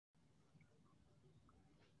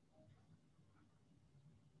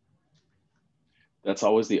That's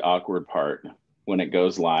always the awkward part when it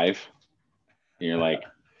goes live. And you're like,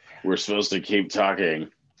 we're supposed to keep talking.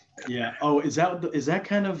 Yeah. Oh, is that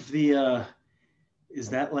kind of the is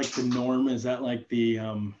that like the norm? Is that like the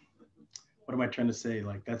what am I trying to say?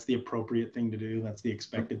 Like that's the appropriate thing to do. That's the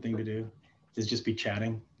expected thing to do is just be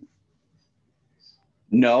chatting.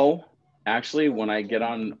 No, actually, when I get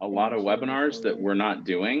on a lot of webinars that we're not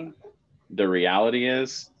doing, the reality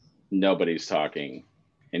is nobody's talking.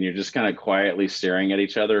 And you're just kind of quietly staring at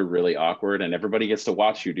each other, really awkward. And everybody gets to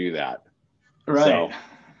watch you do that. Right. So,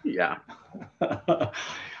 yeah.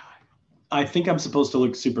 I think I'm supposed to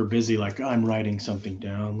look super busy, like I'm writing something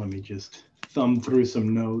down. Let me just thumb through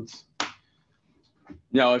some notes.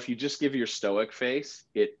 No, if you just give your stoic face,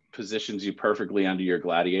 it positions you perfectly under your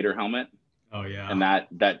gladiator helmet. Oh yeah. And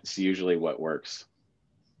that's usually what works.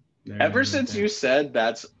 There Ever it is right since there. you said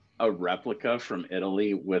that's a replica from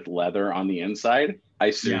Italy with leather on the inside,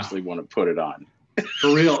 I seriously want to put it on.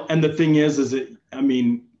 For real. And the thing is I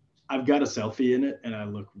mean, I've got a selfie in it and I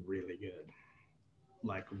look really good.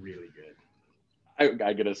 Like really good.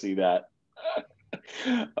 I gotta see that.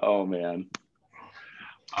 Oh man.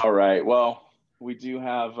 All right. Well, we do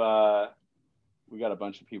have we got a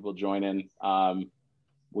bunch of people joining.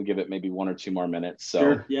 We'll give it maybe 1 or 2 more minutes. So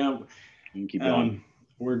sure. Yeah. you can keep going.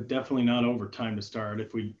 We're definitely not over time to start.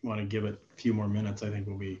 If we want to give it a few more minutes, I think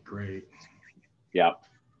will be great. Yeah.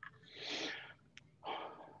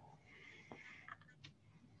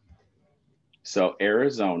 So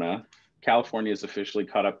Arizona, California is officially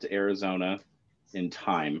caught up to Arizona in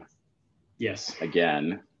time. Yes.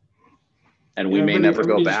 Again. And we may never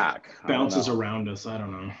go back. Bounces around us. I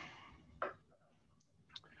don't know.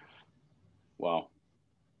 Well,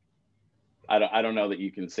 I don't know that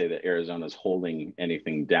you can say that Arizona is holding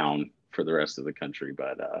anything down for the rest of the country,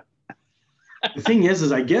 but the thing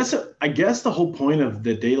is I guess the whole point of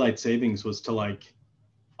the daylight savings was to like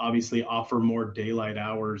obviously offer more daylight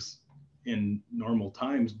hours in normal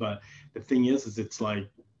times, but the thing is it's like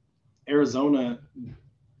Arizona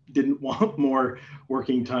didn't want more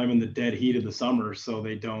working time in the dead heat of the summer, so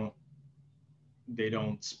they don't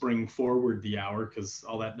spring forward the hour, because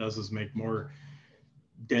all that does is make more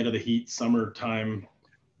dead of the heat summertime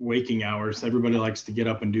waking hours. Everybody likes to get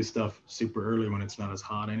up and do stuff super early when it's not as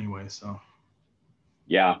hot anyway. So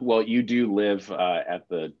yeah, well, you do live at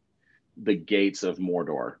the gates of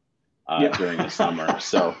Mordor during the summer,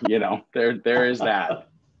 so you know there is that,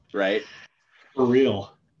 right? For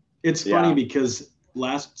real. It's funny because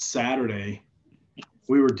last Saturday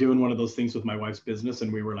we were doing one of those things with my wife's business,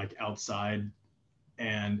 and we were like outside,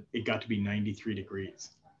 and it got to be 93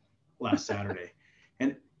 degrees last Saturday.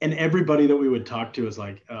 And everybody that we would talk to is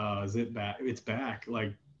like, is it back? It's back.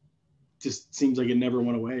 Like, just seems like it never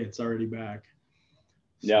went away. It's already back.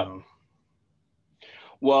 Yeah. So.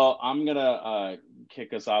 Well, I'm going to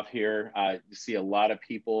kick us off here. You see a lot of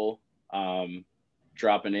people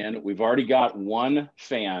dropping in. We've already got one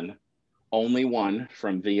fan, only one,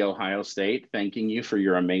 from the Ohio State, thanking you for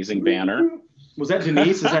your amazing banner. Was that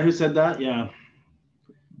Denise? Is that who said that? Yeah.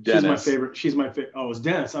 Dennis. She's my favorite. Oh, it's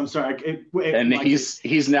Dennis. I'm sorry. And like,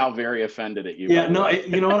 he's now very offended at you. Yeah, no,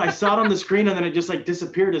 you know what? I saw it on the screen and then it just like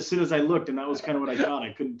disappeared as soon as I looked, and that was kind of what I thought.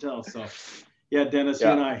 I couldn't tell. So, yeah, Dennis, you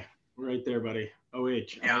and I, we're right there, buddy.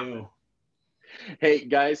 OH. Hey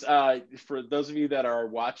guys, for those of you that are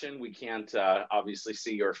watching, we can't obviously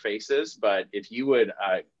see your faces, but if you would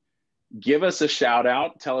give us a shout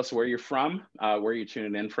out, tell us where you're from, where you're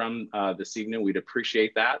tuning in from this evening, we'd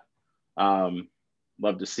appreciate that.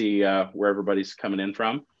 Love to see where everybody's coming in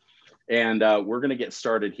from. And we're going to get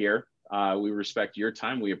started here. We respect your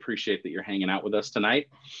time. We appreciate that you're hanging out with us tonight.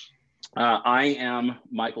 I am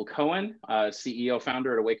Michael Cohen, CEO,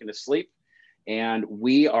 founder at Awaken to Sleep. And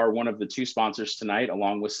we are one of the 2 sponsors tonight,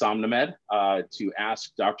 along with Somnomed, to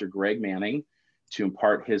ask Dr. Greg Manning to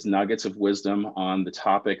impart his nuggets of wisdom on the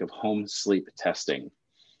topic of home sleep testing.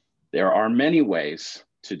 There are many ways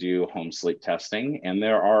to do home sleep testing, and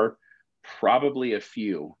there are probably a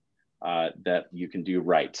few that you can do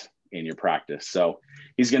right in your practice. So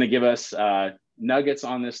he's going to give us nuggets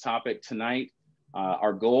on this topic tonight.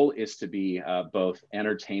 Our goal is to be both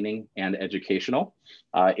entertaining and educational.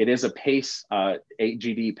 It is a PACE,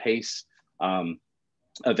 AGD PACE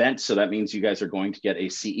event. So that means you guys are going to get a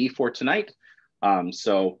CE for tonight.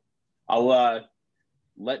 So I'll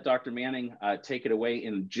let Dr. Manning take it away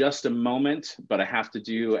in just a moment, but I have to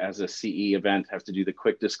do, as a CE event, have to do the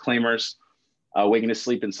quick disclaimers. Awaken to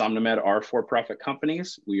Sleep and Somnomed are for-profit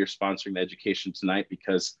companies. We are sponsoring the education tonight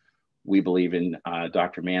because we believe in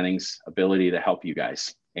Dr. Manning's ability to help you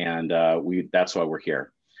guys. And that's why we're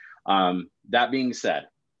here. That being said,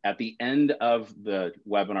 at the end of the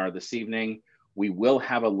webinar this evening, We will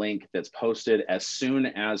have a link that's posted as soon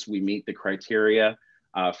as we meet the criteria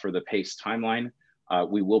for the PACE timeline.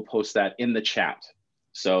 We will post that in the chat.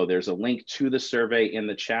 So there's a link to the survey in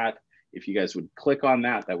the chat. If you guys would click on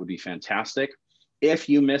that, that would be fantastic. If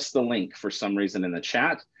you miss the link for some reason in the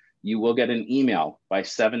chat, you will get an email by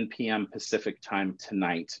 7 p.m. Pacific time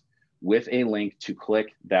tonight with a link to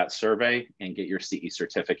click that survey and get your CE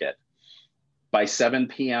certificate. By 7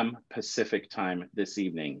 p.m. Pacific time this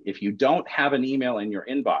evening. If you don't have an email in your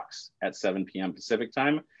inbox at 7 p.m. Pacific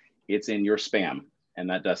time, it's in your spam, and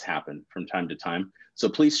that does happen from time to time. So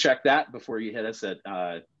please check that before you hit us at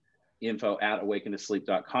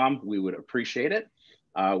info@awakentosleep.com. We would appreciate it.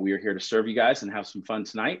 We are here to serve you guys and have some fun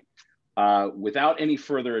tonight. Without any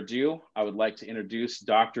further ado, I would like to introduce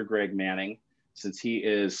Dr. Greg Manning. Since he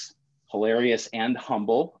is hilarious and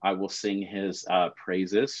humble, I will sing his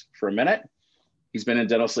praises for a minute. He's been in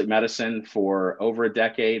dental sleep medicine for over a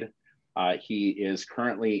decade. He is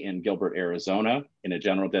currently in Gilbert, Arizona, in a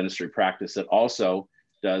general dentistry practice that also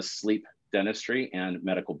does sleep dentistry and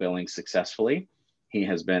medical billing successfully. He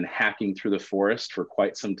has been hacking through the forest for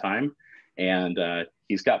quite some time, and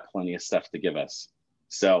he's got plenty of stuff to give us.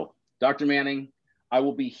 So, Dr. Manning, I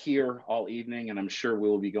will be here all evening, and I'm sure we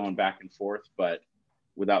will be going back and forth, but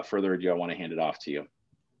without further ado, I want to hand it off to you.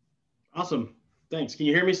 Awesome. Thanks. Can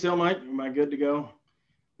you hear me still, Mike? Am I good to go?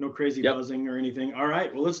 No crazy buzzing or anything. All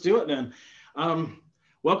right. Well, let's do it then.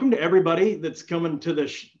 Welcome to everybody that's coming to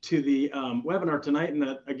the webinar tonight.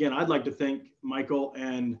 And again, I'd like to thank Michael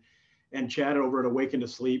and Chad over at Awaken to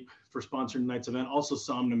Sleep for sponsoring tonight's event. Also,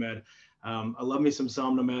 SomnoMed. I love me some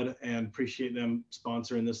SomnoMed and appreciate them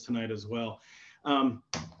sponsoring this tonight as well.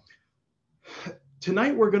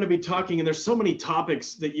 Tonight we're going to be talking, and there's so many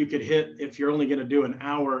topics that you could hit if you're only going to do an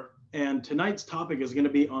hour. And tonight's topic is going to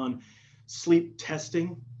be on sleep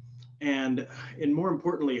testing and more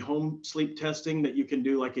importantly, home sleep testing that you can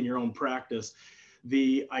do like in your own practice.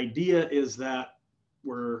 The idea is that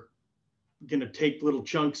we're going to take little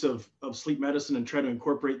chunks of sleep medicine and try to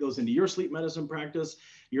incorporate those into your sleep medicine practice,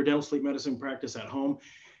 your dental sleep medicine practice at home.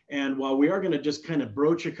 And while we are going to just kind of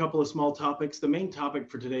broach a couple of small topics, the main topic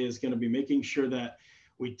for today is going to be making sure that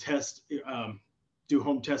we test, do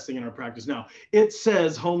home testing in our practice. Now, it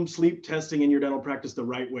says home sleep testing in your dental practice the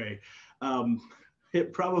right way.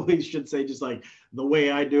 It probably should say just like the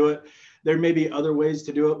way I do it. There may be other ways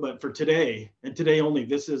to do it, but for today, and today only,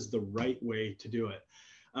 this is the right way to do it.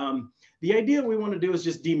 The idea we want to do is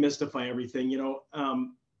just demystify everything. You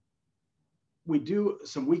know, we do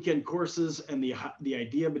some weekend courses, and the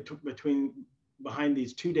idea behind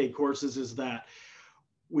these 2-day courses is that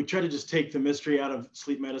we try to just take the mystery out of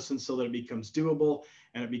sleep medicine so that it becomes doable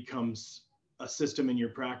and it becomes a system in your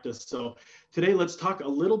practice. So today, let's talk a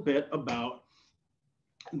little bit about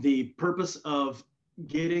the purpose of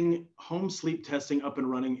getting home sleep testing up and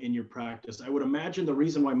running in your practice. I would imagine the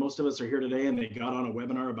reason why most of us are here today and they got on a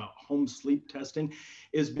webinar about home sleep testing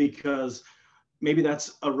is because maybe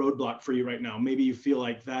that's a roadblock for you right now. Maybe you feel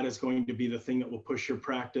like that is going to be the thing that will push your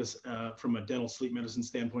practice from a dental sleep medicine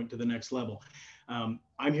standpoint to the next level.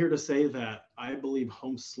 I'm here to say that I believe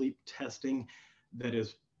home sleep testing that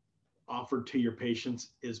is offered to your patients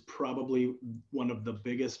is probably one of the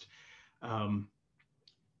biggest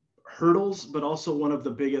hurdles, but also one of the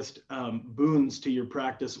biggest boons to your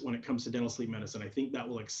practice when it comes to dental sleep medicine. I think that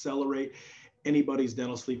will accelerate anybody's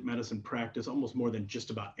dental sleep medicine practice almost more than just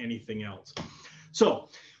about anything else. So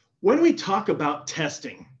when we talk about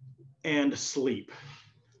testing and sleep,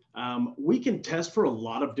 we can test for a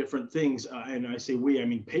lot of different things. And I say we, I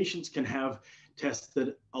mean, patients can have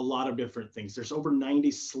tested a lot of different things. There's over 90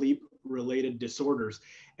 sleep related disorders,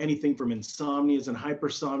 anything from insomnias and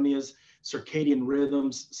hypersomnias, circadian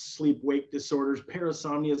rhythms, sleep-wake disorders,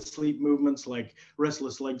 parasomnia, sleep movements like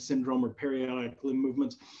restless leg syndrome or periodic limb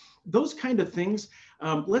movements, those kind of things.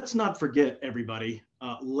 Let's not forget, everybody,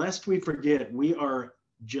 lest we forget, we are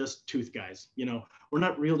just tooth guys. You know, we're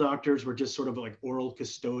not real doctors. We're just sort of like oral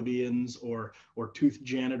custodians or tooth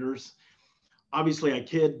janitors. Obviously, I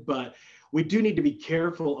kid, but we do need to be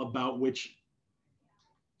careful about which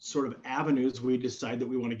sort of avenues we decide that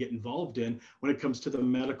we want to get involved in when it comes to the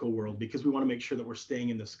medical world, because we want to make sure that we're staying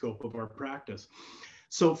in the scope of our practice.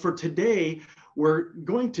 So for today, we're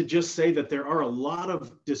going to just say that there are a lot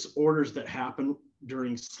of disorders that happen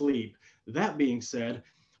during sleep. That being said,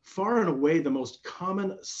 far and away the most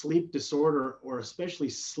common sleep disorder, or especially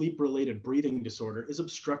sleep-related breathing disorder, is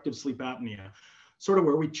obstructive sleep apnea, sort of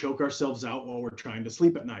where we choke ourselves out while we're trying to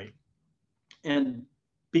sleep at night. And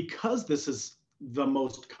because this is the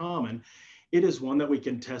most common, it is one that we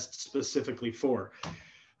can test specifically for.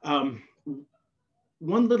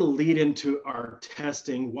 one little lead into our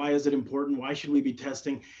testing, why is it important? Why should we be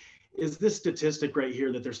testing? Is this statistic right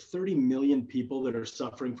here that there's 30 million people that are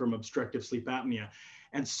suffering from obstructive sleep apnea.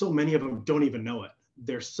 And so many of them don't even know it.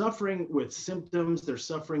 They're suffering with symptoms, they're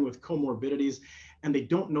suffering with comorbidities, and they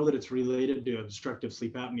don't know that it's related to obstructive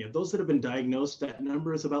sleep apnea. Those that have been diagnosed, that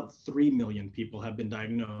number is about 3 million people have been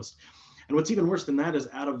diagnosed. And what's even worse than that is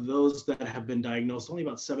out of those that have been diagnosed, only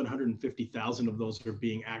about 750,000 of those are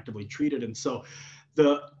being actively treated. And so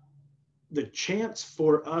the chance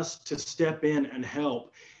for us to step in and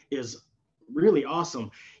help is really awesome.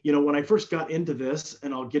 You know, when I first got into this,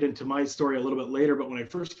 and I'll get into my story a little bit later, but when I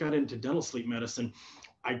first got into dental sleep medicine,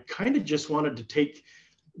 I kind of just wanted to take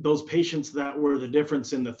those patients that were the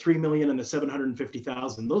difference in the 3 million and the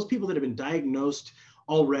 750,000, those people that have been diagnosed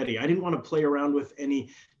already. I didn't want to play around with any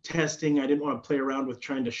testing. I didn't want to play around with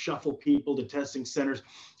trying to shuffle people to testing centers.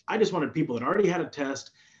 I just wanted people that already had a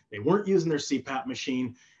test. They weren't using their CPAP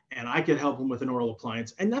machine, and I could help them with an oral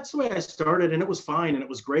appliance. And that's the way I started, and it was fine, and it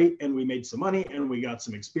was great, and we made some money, and we got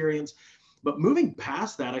some experience. But moving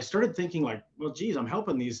past that, I started thinking like, well, geez, I'm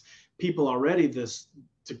helping these people already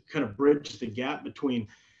to kind of bridge the gap between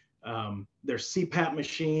their CPAP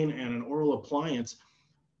machine and an oral appliance.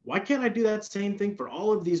 Why can't I do that same thing for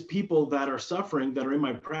all of these people that are suffering, that are in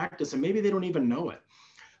my practice, and maybe they don't even know it?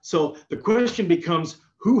 So the question becomes,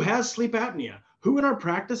 who has sleep apnea? Who in our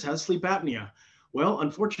practice has sleep apnea? Well,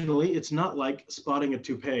 unfortunately, it's not like spotting a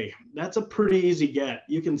toupee. That's a pretty easy get.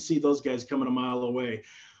 You can see those guys coming a mile away.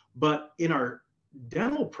 But in our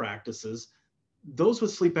dental practices, those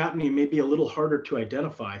with sleep apnea may be a little harder to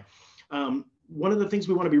identify. One of the things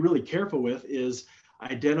we want to be really careful with is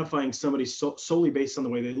identifying somebody solely based on the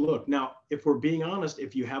way they look. Now, if we're being honest,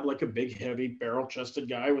 if you have like a big, heavy, barrel-chested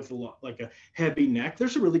guy with like a heavy neck,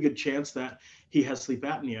 there's a really good chance that he has sleep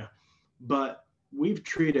apnea. But we've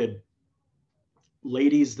treated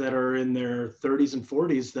ladies that are in their 30s and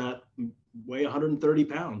 40s that weigh 130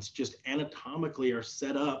 pounds, just anatomically are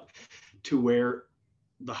set up to where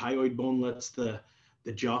the hyoid bone lets the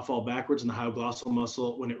jaw fall backwards and the hypoglossal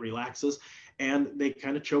muscle, when it relaxes, and they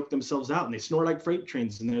kind of choke themselves out and they snore like freight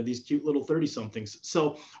trains, and they're these cute little 30-somethings.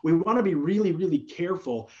 So we want to be really, really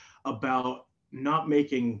careful about not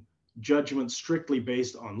making judgments strictly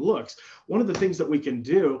based on looks. One of the things that we can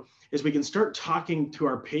do is we can start talking to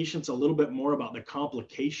our patients a little bit more about the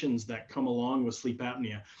complications that come along with sleep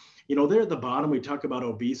apnea. You know, there at the bottom, we talk about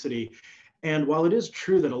obesity. And while it is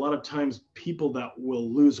true that a lot of times people that will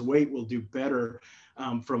lose weight will do better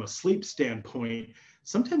from a sleep standpoint,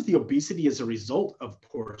 sometimes the obesity is a result of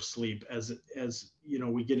poor sleep. As you know,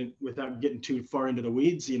 we get in, without getting too far into the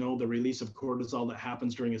weeds, you know, the release of cortisol that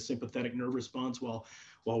happens during a sympathetic nerve response while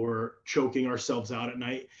we're choking ourselves out at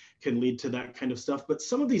night can lead to that kind of stuff. But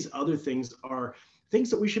some of these other things are things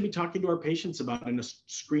that we should be talking to our patients about in a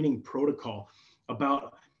screening protocol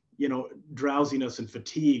about, you know, drowsiness and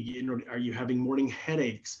fatigue. You know, are you having morning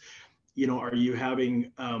headaches? You know, are you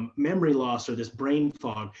having memory loss or this brain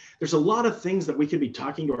fog? There's a lot of things that we could be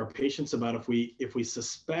talking to our patients about if we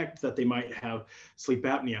suspect that they might have sleep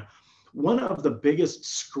apnea. One of the biggest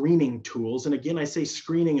screening tools, and again, I say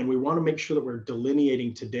screening, and we want to make sure that we're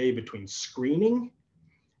delineating today between screening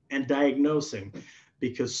and diagnosing,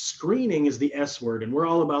 because screening is the S word, and we're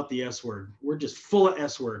all about the S word. We're just full of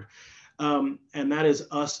S word. And that is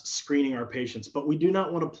us screening our patients. But we do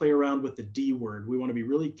not want to play around with the D word. We want to be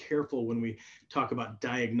really careful when we talk about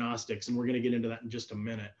diagnostics, and we're going to get into that in just a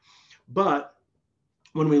minute. But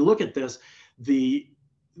when we look at this,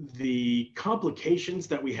 the complications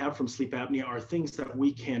that we have from sleep apnea are things that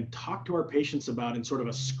we can talk to our patients about in sort of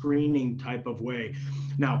a screening type of way.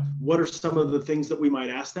 Now, what are some of the things that we might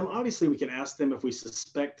ask them? Obviously, we can ask them if we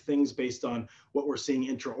suspect things based on what we're seeing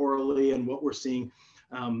intraorally and what we're seeing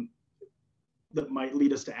that might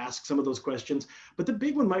lead us to ask some of those questions. But the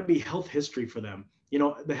big one might be health history for them. You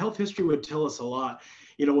know, the health history would tell us a lot.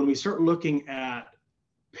 You know, when we start looking at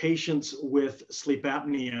patients with sleep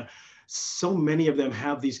apnea, so many of them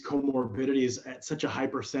have these comorbidities at such a high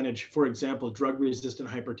percentage. For example, drug-resistant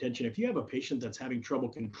hypertension. If you have a patient that's having trouble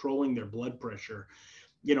controlling their blood pressure,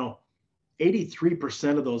 you know,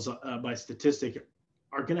 83% of those by statistic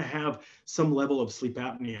are going to have some level of sleep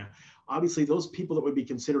apnea. Obviously, those people that would be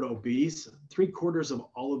considered obese, 3/4 of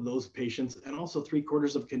all of those patients, and also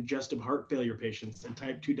 3/4 of congestive heart failure patients and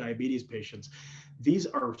type 2 diabetes patients. These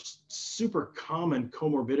are super common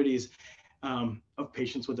comorbidities of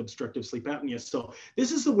patients with obstructive sleep apnea. So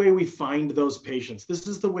this is the way we find those patients. This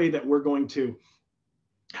is the way that we're going to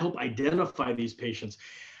help identify these patients.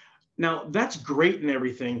 Now, that's great and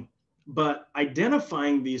everything, but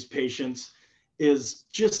identifying these patients is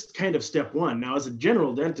just kind of step one. Now, as a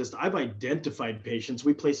general dentist, I've identified patients.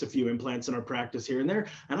 We place a few implants in our practice here and there,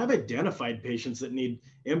 and I've identified patients that need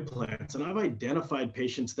implants, and I've identified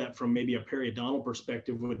patients that from maybe a periodontal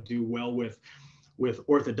perspective would do well with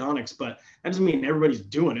orthodontics, but that doesn't mean everybody's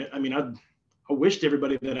doing it. I mean, I wished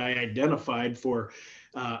everybody that I identified for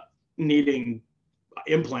needing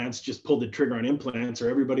implants just pulled the trigger on implants, or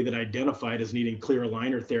everybody that identified as needing clear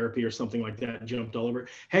aligner therapy or something like that jumped all over it.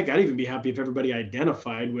 Heck, I'd even be happy if everybody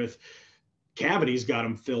identified with cavities got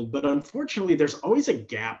them filled. But unfortunately, there's always a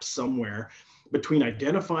gap somewhere between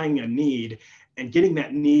identifying a need and getting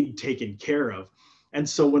that need taken care of. And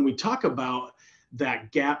so when we talk about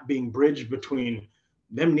that gap being bridged between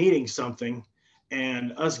them needing something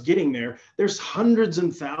and us getting there, there's hundreds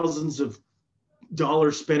and thousands of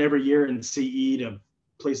dollars spent every year in CE to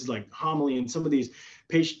places like Homily and some of these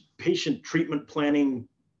patient treatment planning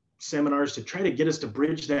seminars to try to get us to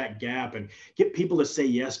bridge that gap and get people to say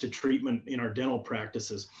yes to treatment in our dental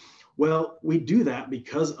practices. Well, we do that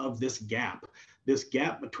because of this gap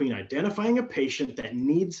between identifying a patient that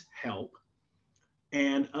needs help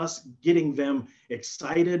and us getting them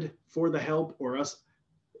excited for the help, or us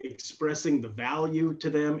expressing the value to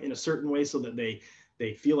them in a certain way so that they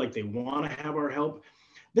feel like they want to have our help.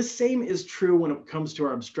 The same is true when it comes to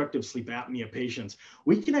our obstructive sleep apnea patients.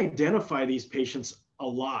 We can identify these patients a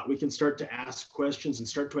lot. We can start to ask questions and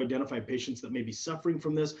start to identify patients that may be suffering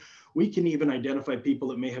from this. We can even identify people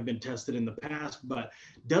that may have been tested in the past, but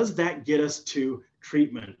does that get us to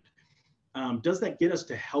treatment? Does that get us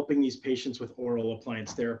to helping these patients with oral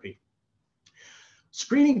appliance therapy?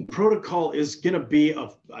 Screening protocol is going to be a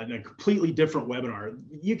completely different webinar.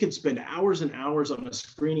 You can spend hours and hours on a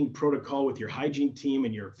screening protocol with your hygiene team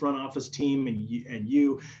and your front office team, and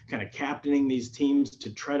you kind of captaining these teams to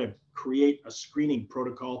try to create a screening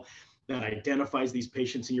protocol that identifies these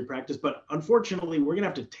patients in your practice. But unfortunately, we're going to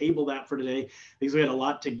have to table that for today because we had a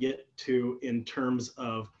lot to get to in terms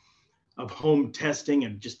of home testing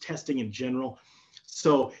and just testing in general.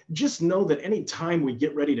 So just know that anytime we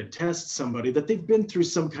get ready to test somebody, that they've been through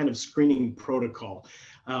some kind of screening protocol,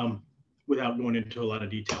 without going into a lot of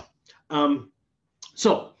detail.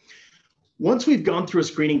 So once we've gone through a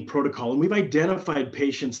screening protocol and we've identified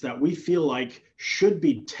patients that we feel like should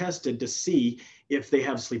be tested to see if they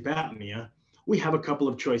have sleep apnea, we have a couple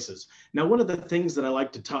of choices. Now, one of the things that I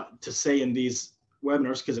like to say in these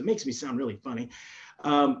webinars, because it makes me sound really funny,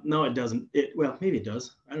 no, it doesn't. Well, maybe it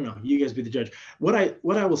does. I don't know. You guys be the judge. What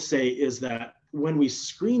I will say is that when we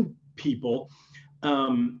screen people,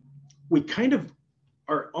 we kind of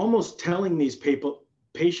are almost telling these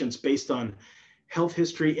patients based on health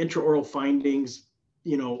history, intraoral findings,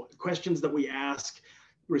 questions that we ask,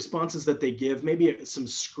 responses that they give, maybe some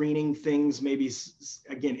screening things, maybe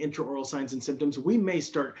again, intraoral signs and symptoms. We may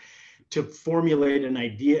start to formulate an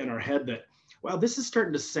idea in our head that, wow, this is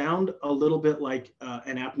starting to sound a little bit like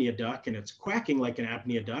an apnea duck, and it's quacking like an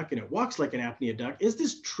apnea duck, and it walks like an apnea duck. Is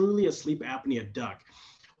this truly a sleep apnea duck?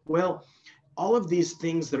 Well, all of these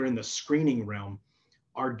things that are in the screening realm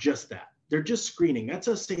are just that. They're just screening. That's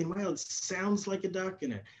us saying, well, it sounds like a duck,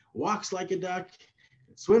 and it walks like a duck,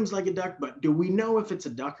 it swims like a duck, but do we know if it's a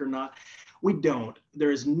duck or not? We don't.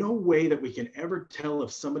 There is no way that we can ever tell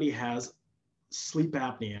if somebody has sleep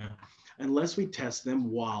apnea unless we test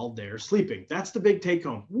them while they're sleeping. That's the big take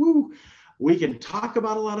home. Woo! We can talk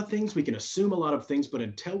about a lot of things, we can assume a lot of things, but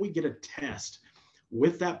until we get a test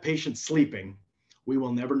with that patient sleeping, we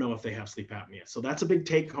will never know if they have sleep apnea. So that's a big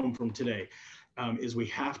take home from today, is we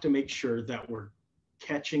have to make sure that we're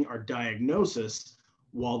catching our diagnosis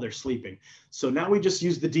while they're sleeping. So now we just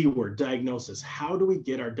use the D word, diagnosis. How do we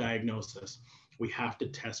get our diagnosis? We have to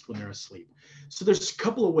test when they're asleep. So there's a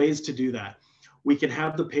couple of ways to do that. We can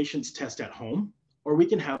have the patients test at home, or we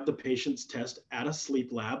can have the patients test at a sleep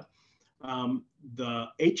lab. The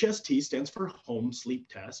HST stands for home sleep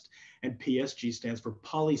test, and PSG stands for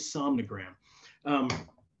polysomnogram.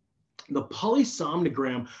 The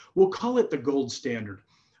polysomnogram, we'll call it the gold standard.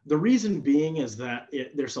 The reason being is that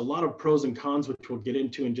there's a lot of pros and cons, which we'll get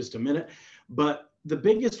into in just a minute, but the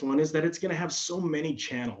biggest one is that it's going to have so many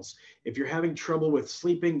channels. If you're having trouble with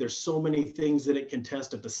sleeping, there's so many things that it can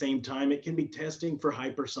test at the same time. It can be testing for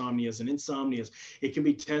hypersomnias and insomnias. It can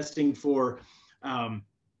be testing for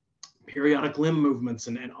periodic limb movements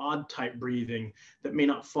and odd type breathing that may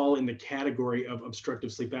not fall in the category of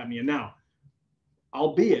obstructive sleep apnea. Now,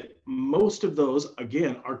 albeit most of those,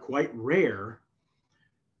 again, are quite rare,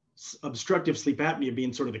 obstructive sleep apnea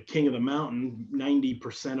being sort of the king of the mountain,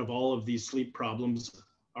 90% of all of these sleep problems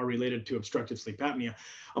are related to obstructive sleep apnea,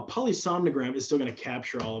 a polysomnogram is still going to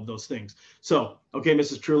capture all of those things. So, okay,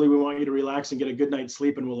 Mrs. Truly, we want you to relax and get a good night's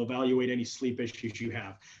sleep, and we'll evaluate any sleep issues you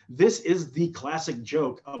have. This is the classic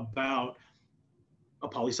joke about a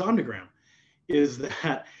polysomnogram, is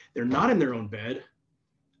that they're not in their own bed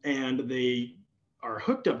and they are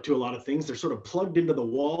hooked up to a lot of things. They're sort of plugged into the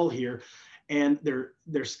wall here, and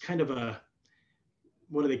there's kind of a,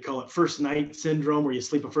 what do they call it? First night syndrome, where you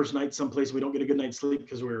sleep a first night someplace, we don't get a good night's sleep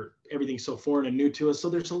because everything's so foreign and new to us. So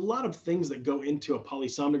there's a lot of things that go into a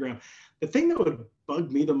polysomnogram. The thing that would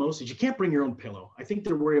bug me the most is you can't bring your own pillow. I think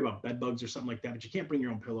they're worried about bed bugs or something like that, but you can't bring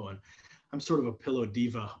your own pillow. And I'm sort of a pillow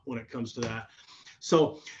diva when it comes to that.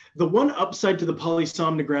 So the one upside to the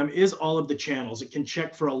polysomnogram is all of the channels. It can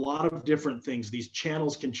check for a lot of different things. These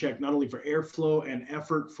channels can check not only for airflow and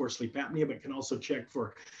effort for sleep apnea, but can also check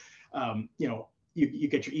for, you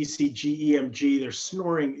get your ECG, EMG, there's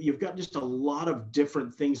snoring. You've got just a lot of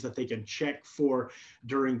different things that they can check for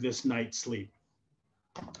during this night's sleep.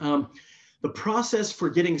 The process for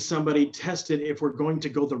getting somebody tested, if we're going to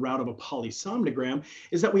go the route of a polysomnogram,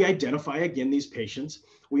 is that we identify, again, these patients.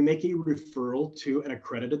 We make a referral to an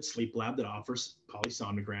accredited sleep lab that offers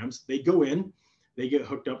polysomnograms. They go in, they get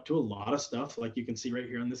hooked up to a lot of stuff, like you can see right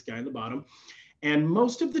here on this guy in the bottom. And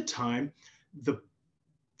most of the time, the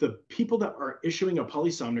people that are issuing a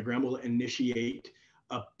polysomnogram will initiate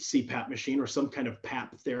a CPAP machine or some kind of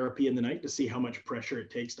PAP therapy in the night to see how much pressure it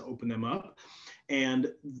takes to open them up.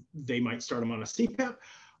 And they might start them on a CPAP,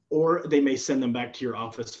 or they may send them back to your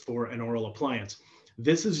office for an oral appliance.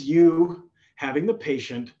 This is you having the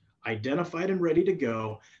patient identified and ready to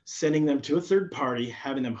go, sending them to a third party,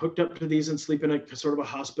 having them hooked up to these and sleep in a sort of a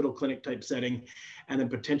hospital clinic type setting, and then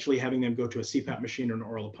potentially having them go to a CPAP machine or an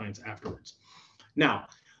oral appliance afterwards. Now,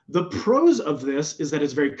 the pros of this is that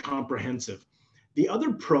it's very comprehensive. The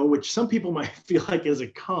other pro, which some people might feel like is a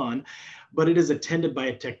con, but it is attended by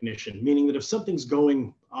a technician, meaning that if something's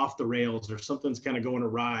going off the rails or something's kind of going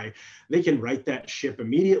awry, they can right that ship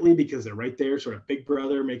immediately because they're right there, sort of big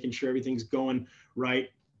brother, making sure everything's going right.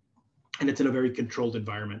 And it's in a very controlled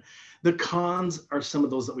environment. The cons are some of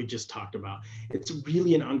those that we just talked about. It's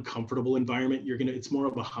really an uncomfortable environment. It's more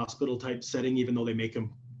of a hospital type setting, even though they make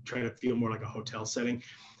them try to feel more like a hotel setting.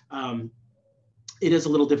 It is a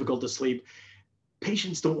little difficult to sleep.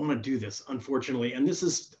 Patients don't want to do this, unfortunately. And this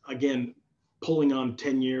is, again, pulling on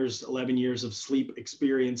 10 years, 11 years of sleep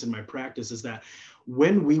experience in my practice, is that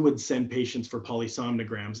when we would send patients for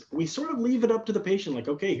polysomnograms, we sort of leave it up to the patient, like,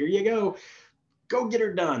 okay, here you go get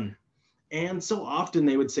her done. And so often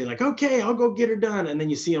they would say like, okay, I'll go get her done. And then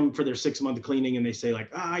you see them for their 6-month cleaning and they say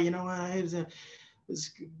like, I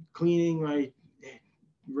was cleaning my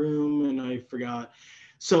room and I forgot.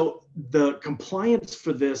 So the compliance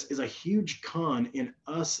for this is a huge con in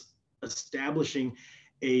us establishing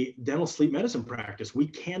a dental sleep medicine practice. We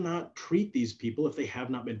cannot treat these people if they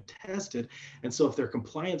have not been tested. And so if their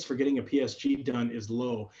compliance for getting a PSG done is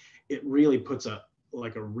low, it really puts a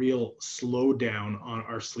real slowdown on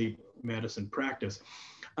our sleep medicine practice.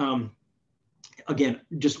 Again,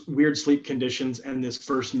 just weird sleep conditions and this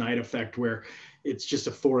first night effect where it's just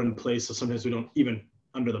a foreign place. So sometimes we don't, even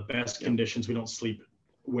under the best conditions, we don't sleep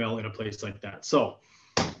well in a place like that. So,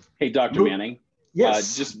 hey, Dr. Manning.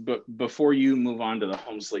 Yes. Just before you move on to the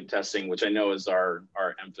home sleep testing, which I know is our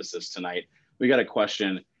emphasis tonight, we got a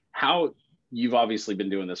question. How, you've obviously been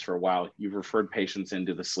doing this for a while. You've referred patients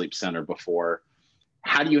into the sleep center before.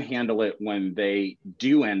 How do you handle it when they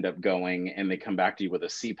do end up going and they come back to you with a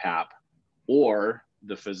CPAP, or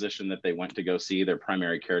the physician that they went to go see, their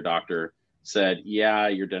primary care doctor, said, yeah,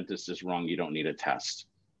 your dentist is wrong, you don't need a test?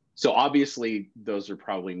 So obviously those are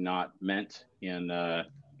probably not meant in,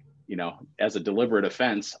 as a deliberate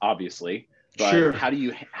offense, obviously, but sure. How do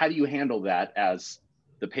you handle that as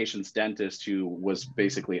the patient's dentist who was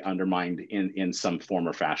basically undermined in some form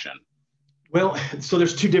or fashion? Well, so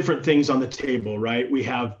there's two different things on the table, right? We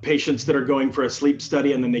have patients that are going for a sleep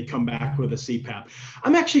study and then they come back with a CPAP.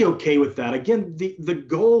 I'm actually okay with that. Again, the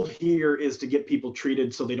goal here is to get people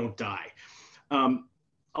treated so they don't die.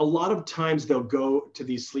 A lot of times they'll go to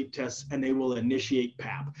these sleep tests and they will initiate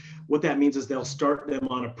PAP. What that means is they'll start them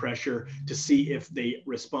on a pressure to see if they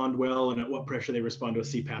respond well and at what pressure they respond to a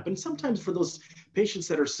CPAP. And sometimes for those patients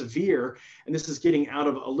that are severe, and this is getting out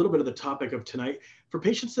of a little bit of the topic of tonight, for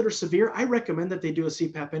patients that are severe, I recommend that they do a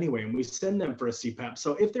CPAP anyway, and we send them for a CPAP.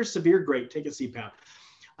 So if they're severe, great, take a CPAP.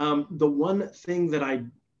 The one thing that I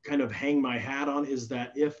kind of hang my hat on is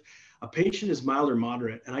that if a patient is mild or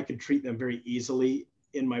moderate, and I can treat them very easily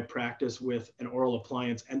in my practice with an oral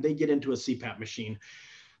appliance, and they get into a CPAP machine,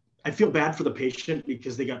 I feel bad for the patient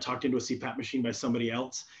because they got talked into a CPAP machine by somebody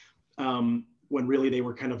else. when really they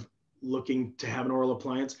were kind of looking to have an oral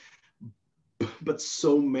appliance. But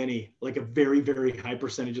so many, like a very, very high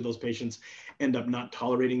percentage of those patients end up not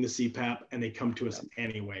tolerating the CPAP and they come to us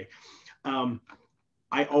anyway.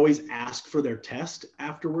 I always ask for their test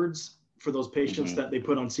afterwards for those patients that they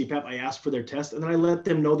put on CPAP. I ask for their test and then I let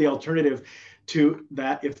them know the alternative to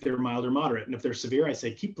that if they're mild or moderate. And if they're severe, I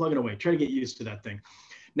say, keep plugging away, try to get used to that thing.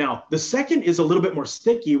 Now, the second is a little bit more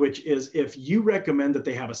sticky, which is if you recommend that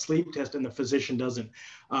they have a sleep test and the physician doesn't.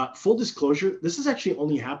 Full disclosure, this has actually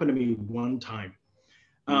only happened to me one time.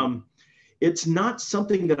 It's not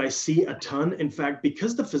something that I see a ton. In fact,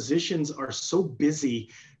 because the physicians are so busy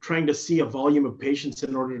trying to see a volume of patients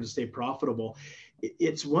in order to stay profitable,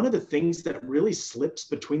 it's one of the things that really slips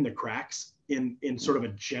between the cracks in sort of a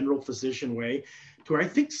general physician way, to where I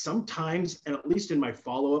think sometimes, and at least in my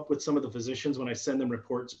follow-up with some of the physicians, when I send them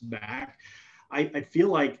reports back, I feel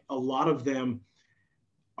like a lot of them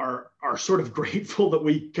are sort of grateful that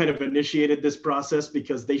we kind of initiated this process,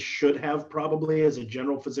 because they should have probably, as a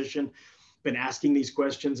general physician, been asking these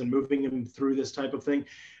questions and moving them through this type of thing,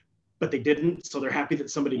 but they didn't. So they're happy that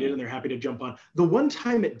somebody did, and they're happy to jump on. The one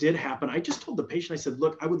time it did happen, I just told the patient, I said,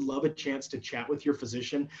 look, I would love a chance to chat with your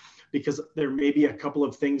physician, because there may be a couple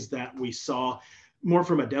of things that we saw more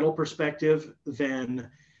from a dental perspective than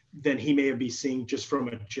he may be seeing just from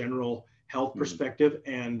a general health perspective.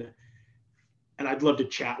 And I'd love to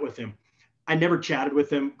chat with him. I never chatted with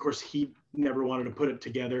him. Of course, he never wanted to put it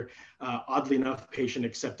together. Oddly enough, patient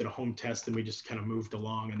accepted a home test and we just kind of moved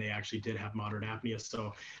along, and they actually did have moderate apnea.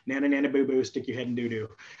 So nana, nana, boo, boo, stick your head in doo-doo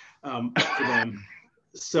for them.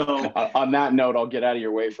 So on that note, I'll get out of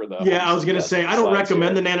your way for the. Yeah, I was going to say, I don't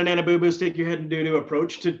recommend the nana, nana, boo, boo, stick your head in doo-doo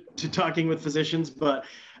approach to talking with physicians, but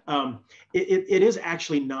it is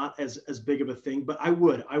actually not as big of a thing. But I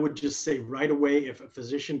would just say right away, if a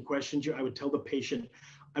physician questions you, I would tell the patient,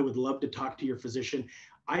 I would love to talk to your physician.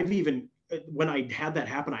 I've even, when I had that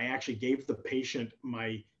happen, I actually gave the patient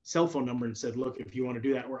my cell phone number and said, look, if you want to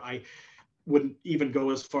do that, or I wouldn't even go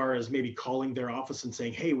as far as maybe calling their office and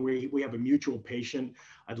saying, hey, we have a mutual patient.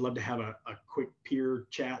 I'd love to have a quick peer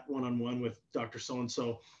chat one-on-one with Dr.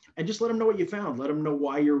 So-and-so, and just let them know what you found. Let them know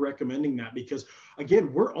why you're recommending that. Because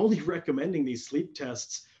again, we're only recommending these sleep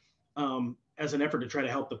tests as an effort to try to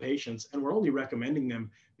help the patients. And we're only recommending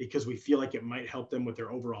them because we feel like it might help them with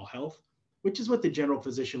their overall health, which is what the general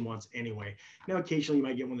physician wants anyway. Now, occasionally you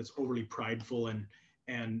might get one that's overly prideful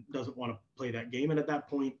and doesn't want to play that game. And at that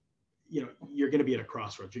point, you know, you're going to be at a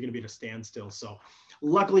crossroads. You're going to be at a standstill. So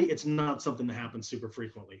luckily, it's not something that happens super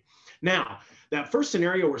frequently. Now, that first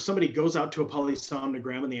scenario where somebody goes out to a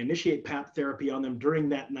polysomnogram and they initiate PAP therapy on them during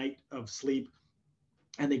that night of sleep,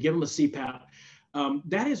 and they give them a CPAP,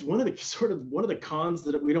 that is one of the cons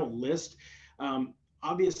that we don't list.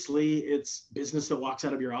 Obviously, it's business that walks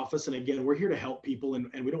out of your office. And again, we're here to help people,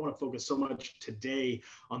 and we don't want to focus so much today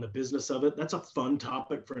on the business of it. That's a fun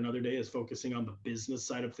topic for another day, is focusing on the business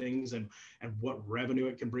side of things and what revenue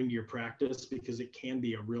it can bring to your practice, because it can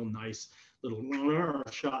be a real nice little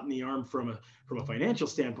shot in the arm from a financial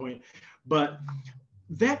standpoint. But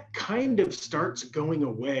that kind of starts going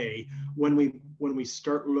away when we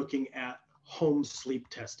start looking at home sleep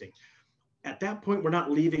testing. At that point, we're not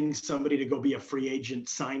leaving somebody to go be a free agent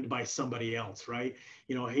signed by somebody else, right?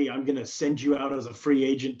 You know, hey, I'm going to send you out as a free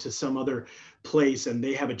agent to some other place, and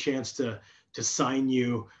they have a chance to sign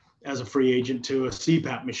you as a free agent to a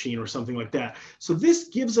CPAP machine or something like that. So this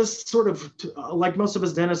gives us sort of, like most of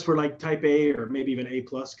us dentists, we're like type A or maybe even A+,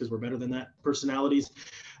 because we're better than that personalities.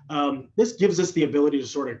 This gives us the ability to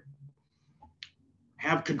sort of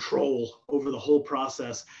have control over the whole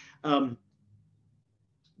process,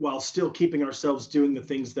 while still keeping ourselves doing the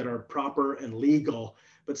things that are proper and legal,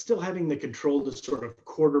 but still having the control to sort of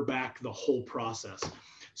quarterback the whole process.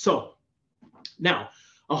 So now,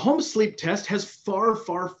 a home sleep test has far,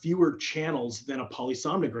 far fewer channels than a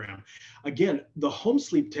polysomnogram. Again, the home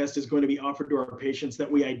sleep test is going to be offered to our patients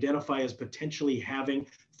that we identify as potentially having,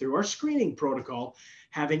 through our screening protocol,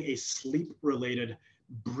 having a sleep-related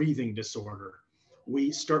breathing disorder.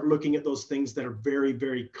 We start looking at those things that are very,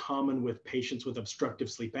 very common with patients with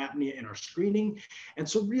obstructive sleep apnea in our screening. And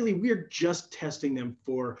so really, we're just testing them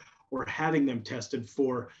for, or having them tested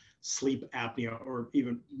for, sleep apnea, or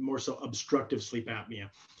even more so obstructive sleep apnea.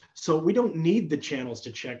 So we don't need the channels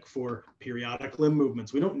to check for periodic limb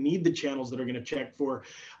movements. We don't need the channels that are going to check for,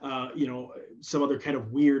 some other kind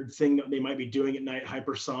of weird thing that they might be doing at night,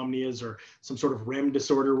 hypersomnias, or some sort of REM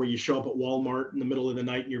disorder where you show up at Walmart in the middle of the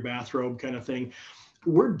night in your bathrobe kind of thing.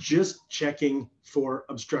 We're just checking for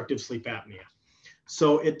obstructive sleep apnea.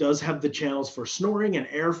 So it does have the channels for snoring and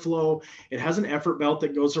airflow. It has an effort belt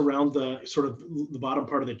that goes around the sort of the bottom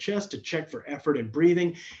part of the chest to check for effort and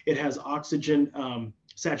breathing. It has oxygen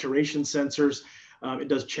saturation sensors. It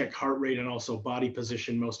does check heart rate and also body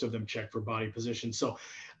position. Most of them check for body position. So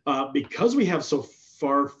because we have so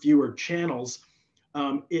far fewer channels,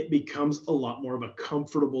 it becomes a lot more of a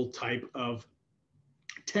comfortable type of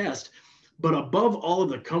test. But above all of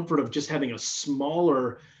the comfort of just having a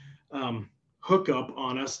smaller hookup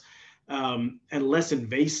on us and less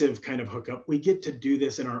invasive kind of hookup, we get to do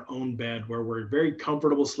this in our own bed where we're very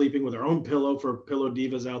comfortable sleeping with our own pillow. For pillow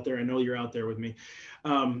divas out there, I know you're out there with me.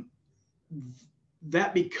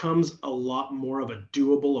 That becomes a lot more of a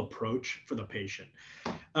doable approach for the patient.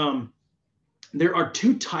 There are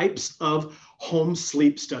two types of home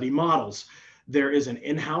sleep study models. There is an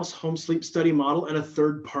in-house home sleep study model and a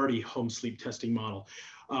third-party home sleep testing model.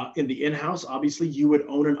 In the in-house, obviously, you would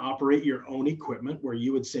own and operate your own equipment where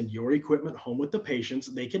you would send your equipment home with the patients.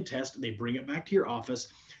 They can test, they bring it back to your office.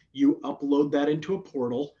 You upload that into a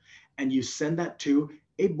portal and you send that to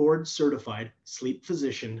a board-certified sleep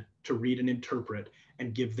physician to read and interpret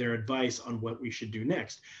and give their advice on what we should do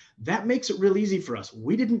next. That makes it real easy for us.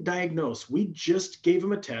 We didn't diagnose. We just gave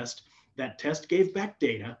them a test. That test gave back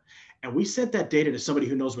data. And we sent that data to somebody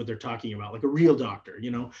who knows what they're talking about, like a real doctor, you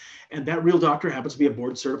know, and that real doctor happens to be a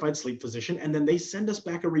board certified sleep physician. And then they send us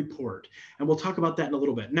back a report. And we'll talk about that in a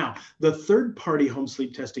little bit. Now, the third party home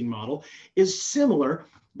sleep testing model is similar,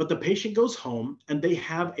 but the patient goes home and they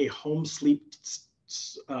have a home sleep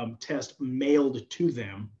test mailed to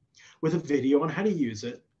them with a video on how to use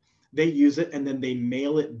it. They use it and then they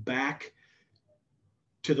mail it back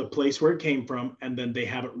to the place where it came from, and then they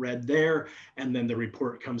have it read there, and then the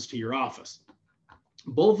report comes to your office.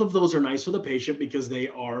 Both of those are nice for the patient because they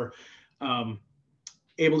are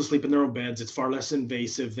able to sleep in their own beds. It's far less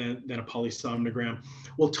invasive than a polysomnogram.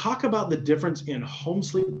 We'll talk about the difference in home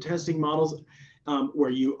sleep testing models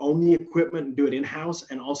where you own the equipment and do it in-house,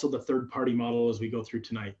 and also the third-party model as we go through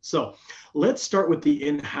tonight. So let's start with the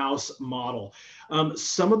in-house model.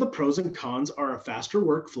 Some of the pros and cons are a faster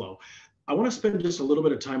workflow. I want to spend just a little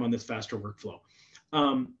bit of time on this faster workflow.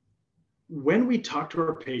 When we talk to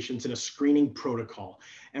our patients in a screening protocol,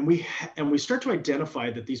 and we start to identify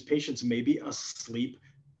that these patients may be a sleep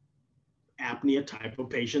apnea type of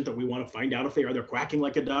patient that we want to find out if they're quacking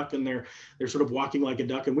like a duck and they're sort of walking like a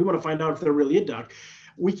duck, and we want to find out if they're really a duck,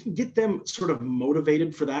 we can get them sort of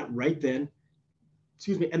motivated for that right then,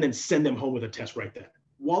 and then send them home with a test right then.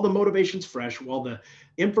 While the motivation's fresh, while the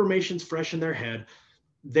information's fresh in their head,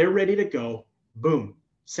 they're ready to go, boom,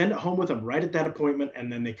 send it home with them right at that appointment,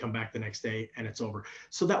 and then they come back the next day and it's over.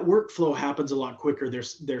 So that workflow happens a lot quicker.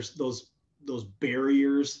 There's those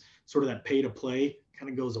barriers, sort of that pay to play kind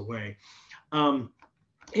of goes away.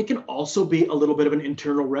 It can also be a little bit of an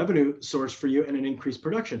internal revenue source for you and an increased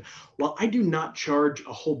production. Well, I do not charge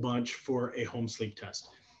a whole bunch for a home sleep test.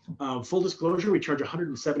 Full disclosure, we charge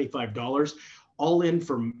 $175 all in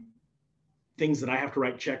for things that I have to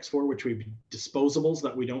write checks for, which would be disposables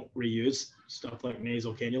that we don't reuse, stuff like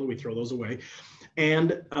nasal cannula, we throw those away.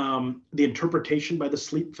 And the interpretation by the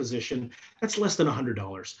sleep physician, that's less than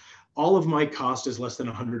 $100. All of my cost is less than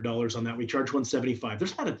 $100 on that. We charge $175.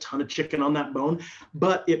 There's not a ton of chicken on that bone,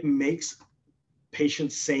 but it makes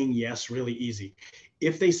patients saying yes really easy.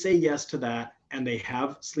 If they say yes to that and they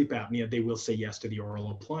have sleep apnea, they will say yes to the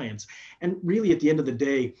oral appliance. And really, at the end of the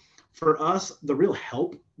day, for us, the real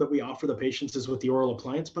help that we offer the patients is with the oral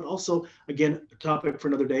appliance, but also, again, a topic for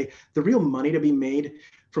another day, the real money to be made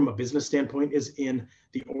from a business standpoint is in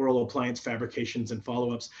the oral appliance fabrications and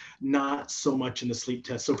follow-ups, not so much in the sleep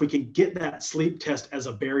test. So if we can get that sleep test as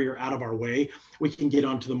a barrier out of our way, we can get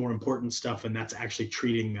onto the more important stuff, and that's actually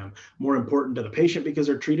treating them. More important to the patient because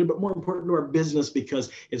they're treated, but more important to our business because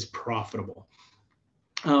it's profitable.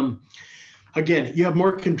 Again, you have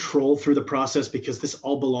more control through the process because this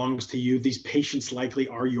all belongs to you. These patients likely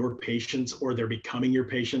are your patients or they're becoming your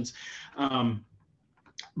patients.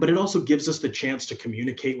 But it also gives us the chance to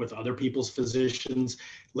communicate with other people's physicians,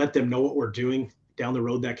 let them know what we're doing. Down the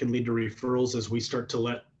road, that can lead to referrals as we start to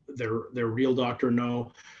let their real doctor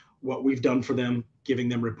know what we've done for them, giving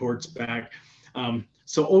them reports back.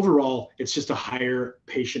 So overall, it's just a higher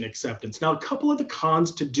patient acceptance. Now, a couple of the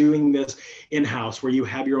cons to doing this in-house where you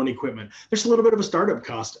have your own equipment, there's a little bit of a startup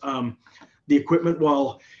cost. The equipment,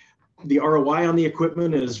 while the ROI on the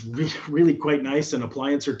equipment is really quite nice, an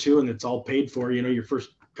appliance or two, and it's all paid for, you know, your first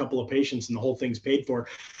couple of patients and the whole thing's paid for.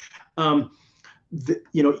 You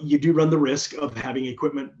know, you do run the risk of having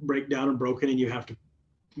equipment break down and broken, and you have to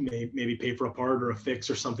maybe pay for a part or a fix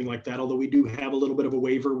or something like that. Although we do have a little bit of a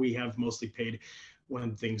waiver, we have mostly paid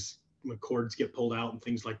when things cords get pulled out and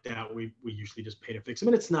things like that, we usually just pay to fix them.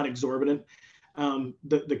 And it's not exorbitant,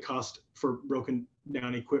 the cost for broken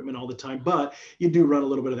down equipment all the time, but you do run a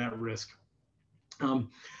little bit of that risk.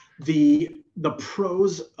 The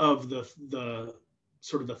pros of the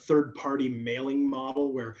sort of the third party mailing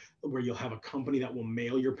model where you'll have a company that will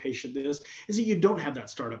mail your patient this is that you don't have that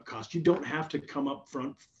startup cost. You don't have to come up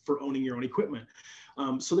front for owning your own equipment.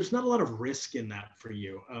 So there's not a lot of risk in that for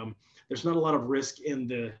you. There's not a lot of risk in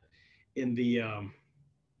the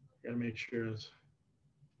gotta make sure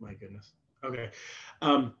my goodness. Okay.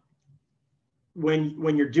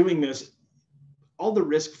 When you're doing this, all the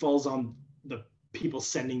risk falls on the people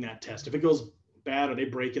sending that test. If it goes bad or they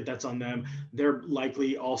break it, that's on them. They're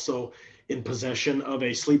likely also in possession of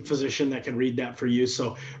a sleep physician that can read that for you.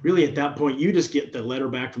 So really at that point, you just get the letter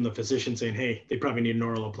back from the physician saying, hey, they probably need an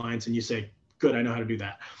oral appliance. And you say, good, I know how to do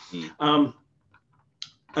that.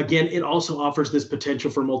 Again, it also offers this potential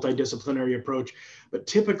for multidisciplinary approach, but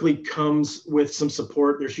typically comes with some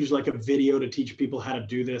support. There's usually like a video to teach people how to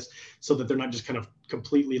do this so that they're not just kind of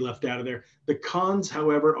completely left out of there. The cons,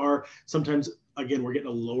 however, are sometimes, again, we're getting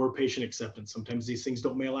a lower patient acceptance. Sometimes these things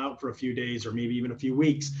don't mail out for a few days or maybe even a few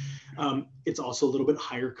weeks. It's also a little bit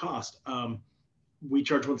higher cost. We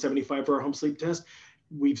charge $175 for our home sleep test.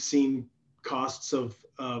 We've seen costs of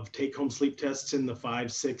take-home sleep tests in the $500,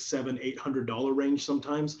 $600, $700, $800 range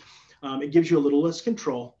sometimes. It gives you a little less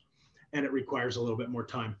control and it requires a little bit more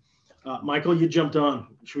time. Michael, you jumped on.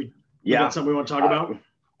 Should we? Yeah. That's something we want to talk about?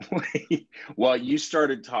 Well, you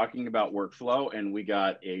started talking about workflow and we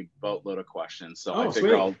got a boatload of questions. So I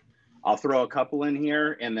figure I'll throw a couple in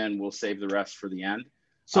here and then we'll save the rest for the end.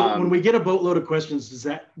 So when we get a boatload of questions,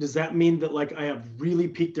 does that mean that like I have really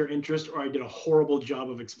piqued their interest or I did a horrible job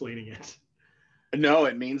of explaining it? No,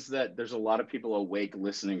 it means that there's a lot of people awake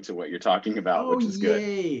listening to what you're talking about, which is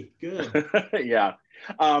good. Good. Yeah.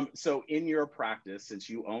 So in your practice, since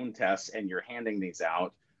you own tests and you're handing these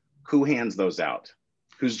out, who hands those out?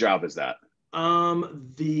 Whose job is that?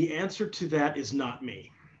 The answer to that is not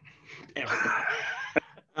me. Ever.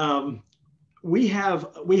 We have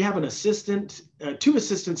an assistant, two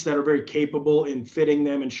assistants that are very capable in fitting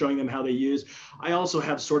them and showing them how they use. I also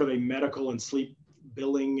have sort of a medical and sleep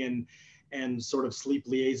billing and sort of sleep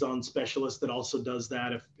liaison specialist that also does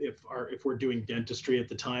that. If we're doing dentistry at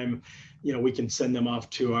the time, we can send them off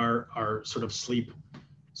to our sort of sleep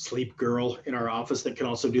girl in our office that can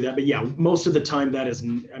also do that. But yeah, most of the time that is,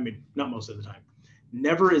 not most of the time,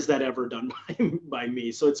 never is that ever done by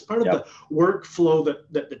me. So it's part of the workflow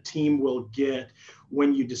that the team will get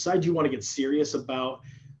when you decide you want to get serious about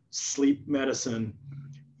sleep medicine.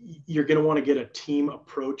 You're going to want to get a team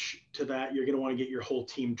approach to that. You're going to want to get your whole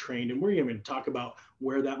team trained. And we're going to talk about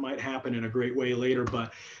where that might happen in a great way later,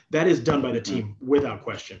 but that is done by the team without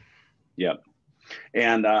question. Yep.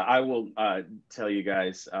 And I will tell you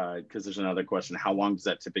guys, because there's another question, how long does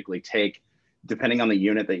that typically take? Depending on the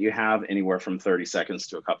unit that you have, anywhere from 30 seconds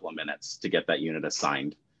to a couple of minutes to get that unit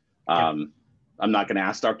assigned. I'm not going to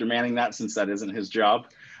ask Dr. Manning that since that isn't his job.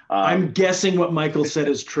 I'm guessing what Michael said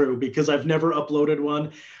is true because I've never uploaded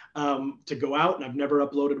one to go out and I've never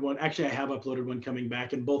uploaded one. Actually, I have uploaded one coming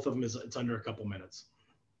back and both of them it's under a couple minutes.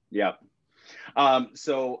 Yeah.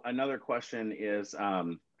 So another question is,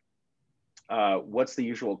 what's the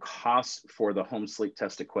usual cost for the home sleep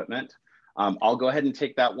test equipment? I'll go ahead and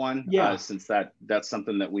take that one since that's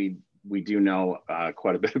something that we do know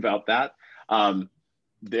quite a bit about that.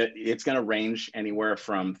 It's going to range anywhere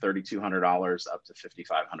from $3,200 up to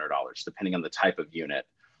 $5,500, depending on the type of unit.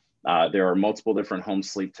 There are multiple different home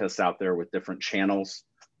sleep tests out there with different channels.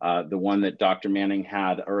 The one that Dr. Manning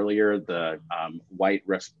had earlier, the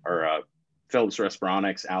Philips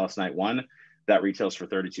Respironics Alice Night 1, that retails for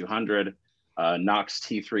 $3,200. Knox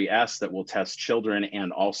T3S that will test children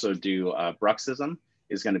and also do bruxism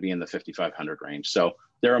is going to be in the $5,500 range. So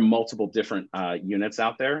there are multiple different units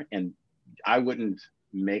out there, and I wouldn't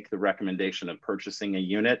make the recommendation of purchasing a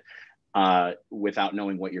unit without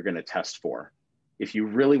knowing what you're going to test for. If you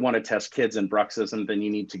really want to test kids and bruxism, then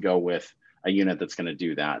you need to go with a unit that's going to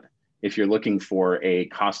do that. If you're looking for a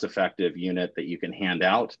cost-effective unit that you can hand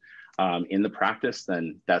out in the practice,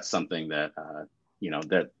 then that's something that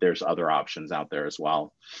that there's other options out there as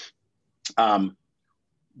well.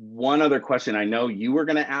 One other question, I know you were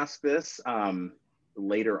going to ask this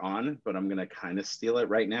later on, but I'm going to kind of steal it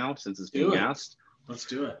right now since it's being asked. Let's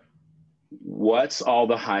do it. What's all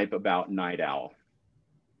the hype about night owl?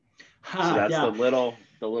 So that's the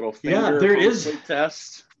little finger there is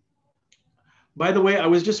test. By the way, I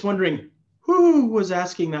was just wondering who was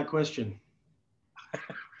asking that question.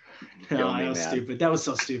 No, that was stupid. That was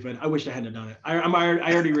so stupid. I wish I hadn't done it. I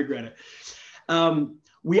already regret it.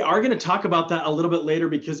 We are going to talk about that a little bit later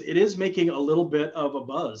because it is making a little bit of a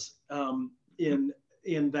buzz in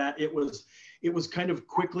that it was kind of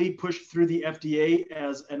quickly pushed through the FDA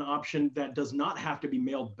as an option that does not have to be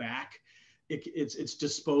mailed back. It's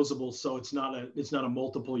disposable, so it's not a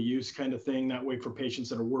multiple use kind of thing. That way, for patients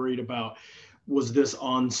that are worried about, was this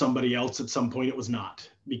on somebody else at some point? It was not,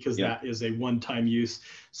 because that is a one-time use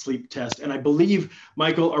sleep test. And I believe,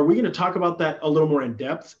 Michael, are we going to talk about that a little more in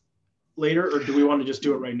depth later, or do we want to just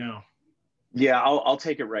do it right now? Yeah, I'll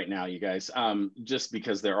take it right now, you guys. Just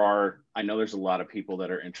because I know there's a lot of people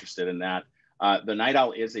that are interested in that. The Night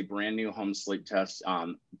Owl is a brand new home sleep test.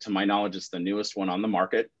 To my knowledge, it's the newest one on the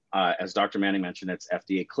market. As Dr. Manning mentioned, it's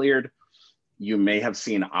FDA cleared. You may have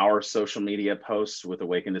seen our social media posts with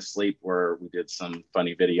Awaken to Sleep, where we did some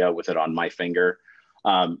funny video with it on my finger.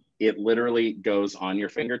 It literally goes on your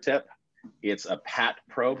fingertip. It's a PAT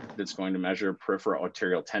probe that's going to measure peripheral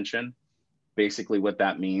arterial tension. Basically, what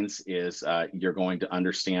that means is you're going to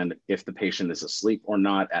understand if the patient is asleep or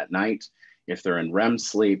not at night. If they're in REM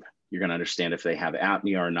sleep, you're going to understand if they have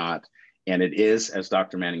apnea or not. And it is, as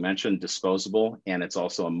Dr. Manning mentioned, disposable, and it's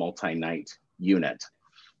also a multi-night unit.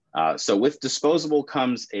 So with disposable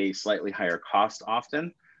comes a slightly higher cost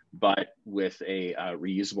often, but with a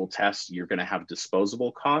reusable test, you're going to have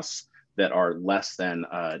disposable costs that are less than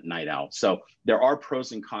Night Owl. So there are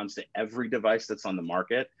pros and cons to every device that's on the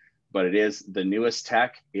market, but it is the newest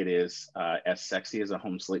tech. It is as sexy as a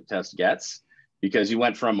home sleep test gets, because you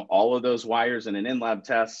went from all of those wires in an in-lab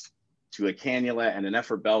test to a cannula and an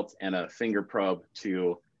effort belt and a finger probe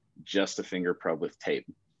to just a finger probe with tape.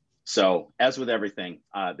 So as with everything,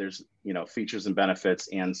 there's features and benefits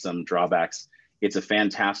and some drawbacks. It's a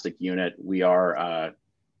fantastic unit. We are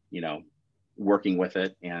working with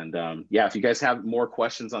it. And if you guys have more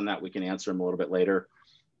questions on that, we can answer them a little bit later.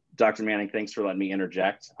 Dr. Manning, thanks for letting me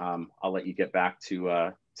interject. I'll let you get back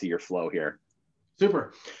to your flow here.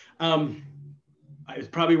 Super. It's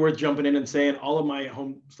probably worth jumping in and saying all of my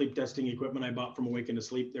home sleep testing equipment I bought from Awaken to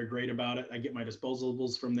Sleep, they're great about it. I get my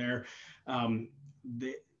disposables from there.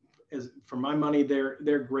 For my money,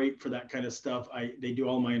 they're great for that kind of stuff. They do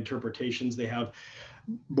all my interpretations. They have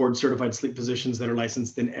board certified sleep physicians that are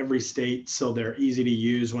licensed in every state, so they're easy to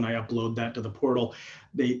use. When I upload that to the portal,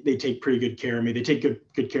 they take pretty good care of me. They take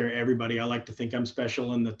good care of everybody. I like to think I'm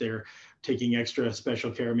special and that they're taking extra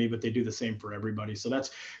special care of me, but they do the same for everybody. So that's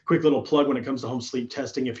a quick little plug when it comes to home sleep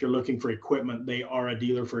testing. If you're looking for equipment, they are a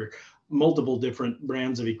dealer for multiple different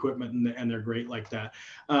brands of equipment, and they're great like that.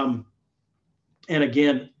 And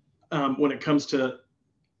again, when it comes to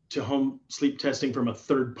home sleep testing from a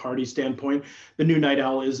third-party standpoint, the new Night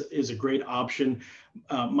Owl is a great option.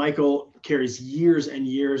 Michael carries years and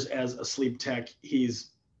years as a sleep tech.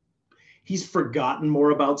 He's forgotten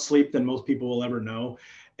more about sleep than most people will ever know,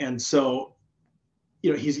 and so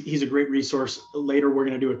he's a great resource. Later we're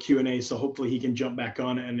going to do a Q&A, so hopefully he can jump back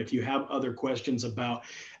on. And if you have other questions about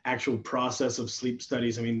actual process of sleep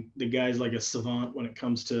studies, I mean, the guy's like a savant when it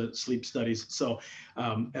comes to sleep studies. So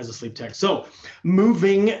as a sleep tech. So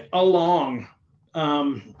moving along,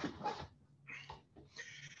 the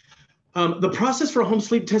process for a home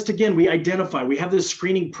sleep test, again, we have this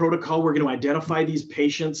screening protocol. We're going to identify these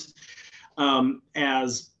patients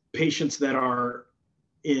as patients that are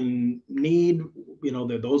in need,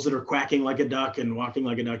 they're those that are quacking like a duck and walking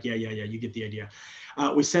like a duck. Yeah, you get the idea.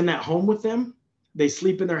 We send that home with them. They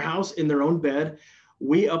sleep in their house, in their own bed.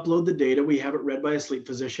 We upload the data. We have it read by a sleep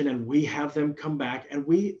physician, and we have them come back, and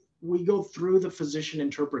we go through the physician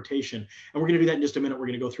interpretation. And we're going to do that in just a minute. We're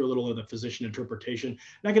going to go through a little of the physician interpretation.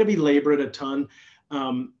 Not going to be labored a ton,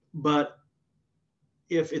 but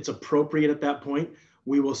if it's appropriate at that point,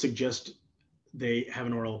 we will suggest they have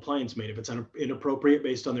an oral appliance made. If it's inappropriate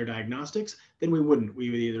based on their diagnostics, then we wouldn't. We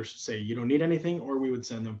would either say you don't need anything, or we would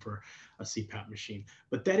send them for a CPAP machine.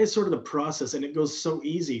 But that is sort of the process, and it goes so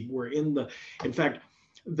easy. In fact,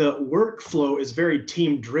 the workflow is very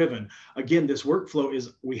team driven. Again, this workflow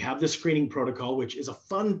is, we have this screening protocol, which is a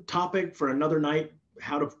fun topic for another night,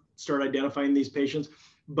 how to start identifying these patients.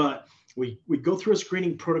 But we go through a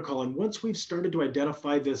screening protocol, and once we've started to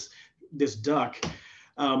identify this duck,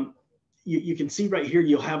 you can see right here,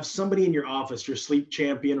 you'll have somebody in your office, your sleep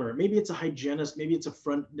champion, or maybe it's a hygienist, maybe it's a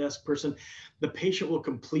front desk person. The patient will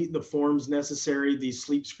complete the forms necessary, these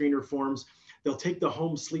sleep screener forms. They'll take the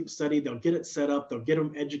home sleep study, they'll get it set up, they'll get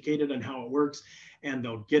them educated on how it works, and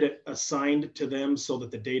they'll get it assigned to them so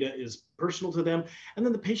that the data is personal to them. And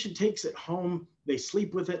then the patient takes it home, they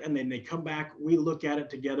sleep with it, and then they come back, we look at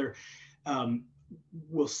it together.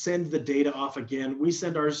 We'll send the data off again. We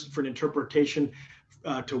send ours for an interpretation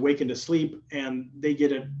to Awaken to Sleep, and they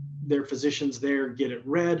get it, their physicians there get it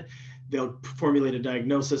read. they'll formulate a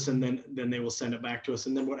diagnosis, and then they will send it back to us.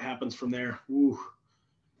 And then what happens from there? Ooh,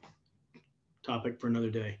 topic for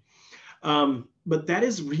another day. But that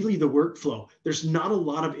is really the workflow. There's not a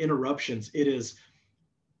lot of interruptions. It is,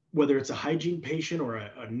 whether it's a hygiene patient or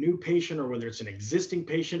a new patient, or whether it's an existing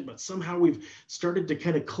patient, but somehow we've started to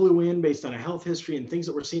kind of clue in based on a health history and things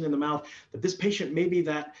that we're seeing in the mouth that this patient may be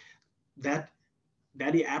that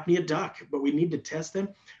apnea duck, but we need to test them.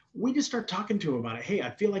 We just start talking to them about it. Hey, I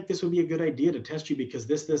feel like this would be a good idea to test you because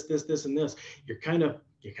this, and this. You're kind of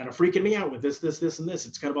freaking me out with this, and this.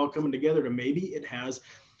 It's kind of all coming together to maybe it has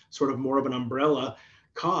sort of more of an umbrella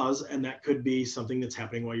cause, and that could be something that's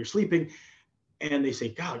happening while you're sleeping. And they say,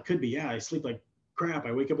 God, it could be, yeah, I sleep like crap.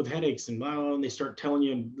 I wake up with headaches and blah, blah, and they start telling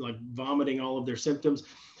you and like vomiting all of their symptoms.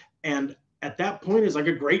 And at that point is like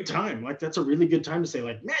a great time. Like, that's a really good time to say,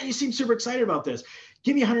 like, man, you seem super excited about this.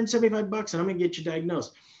 Give me $175 and I'm going to get you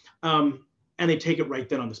diagnosed. And they take it right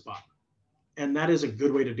then on the spot. And that is a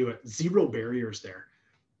good way to do it. Zero barriers there.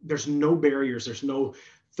 There's no barriers. There's no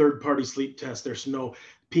third-party sleep test. There's no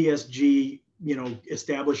PSG,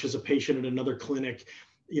 establishes a patient at another clinic,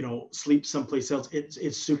 sleep someplace else.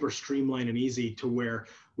 It's super streamlined and easy to where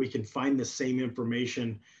we can find the same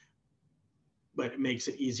information, but it makes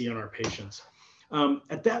it easy on our patients.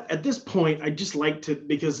 At this point, I just like to,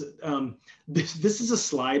 because this is a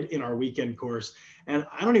slide in our weekend course, and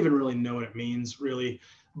I don't even really know what it means really,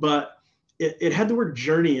 but it had the word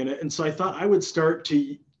journey in it. And so I thought I would start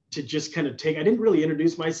to just kind of I didn't really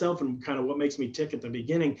introduce myself and kind of what makes me tick at the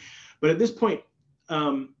beginning, but at this point,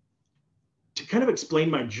 to kind of explain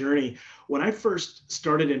my journey, when I first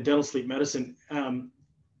started in dental sleep medicine,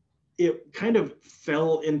 it kind of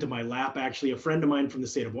fell into my lap. Actually, a friend of mine from the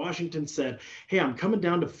state of Washington said, hey, I'm coming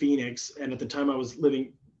down to Phoenix. And at the time I was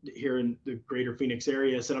living here in the greater Phoenix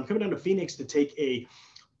area. I said, I'm coming down to Phoenix to take a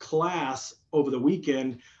class over the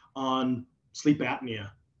weekend on sleep apnea.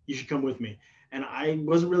 You should come with me. And I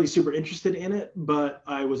wasn't really super interested in it, but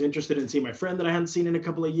I was interested in seeing my friend that I hadn't seen in a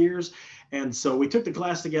couple of years. And so we took the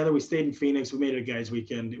class together. We stayed in Phoenix. We made it a guys'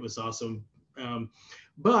 weekend. It was awesome.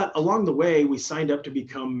 But along the way, we signed up to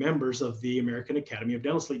become members of the American Academy of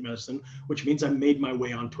Dental Sleep Medicine, which means I made my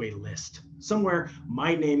way onto a list. Somewhere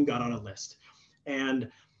my name got on a list. And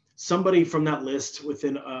somebody from that list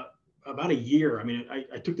within about a year,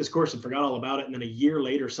 I took this course and forgot all about it. And then a year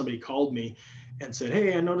later, somebody called me and said,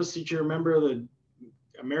 hey, I noticed that you're a member of the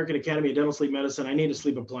American Academy of Dental Sleep Medicine. I need a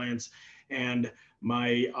sleep appliance. And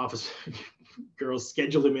my office girls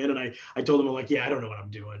scheduled him in. And I told him, I'm like, yeah, I don't know what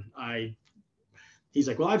I'm doing. He's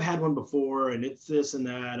like, well, I've had one before and it's this and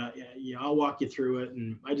that. I'll walk you through it.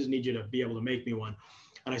 And I just need you to be able to make me one.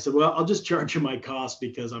 And I said, well, I'll just charge you my cost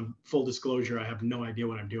because I'm full disclosure. I have no idea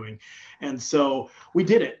what I'm doing. And so we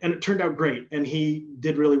did it and it turned out great. And he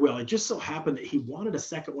did really well. It just so happened that he wanted a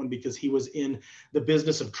second one because he was in the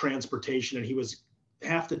business of transportation and he was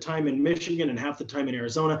half the time in Michigan and half the time in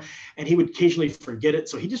Arizona. And he would occasionally forget it.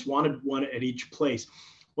 So he just wanted one at each place.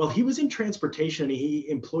 Well, he was in transportation and he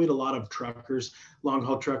employed a lot of truckers, long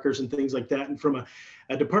haul truckers and things like that. And from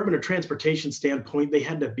a Department of Transportation standpoint, they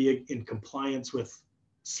had to be in compliance with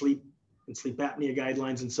sleep and sleep apnea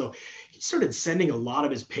guidelines. And so he started sending a lot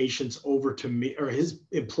of his patients over to me, or his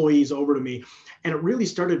employees over to me. And it really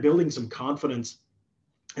started building some confidence.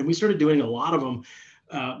 And we started doing a lot of them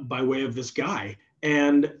by way of this guy.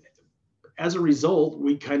 And as a result,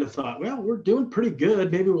 we kind of thought, well, we're doing pretty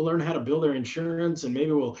good. Maybe we'll learn how to build our insurance and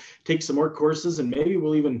maybe we'll take some more courses and maybe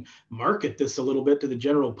we'll even market this a little bit to the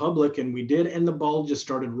general public. And we did. And the ball just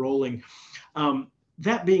started rolling.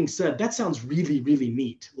 That being said, that sounds really, really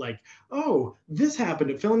neat. Like, oh, this happened.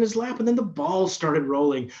 It fell in his lap and then the ball started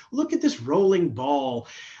rolling. Look at this rolling ball.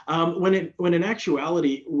 When in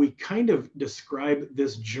actuality, we kind of describe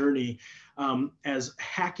this journey as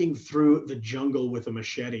hacking through the jungle with a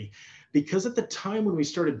machete. Because at the time when we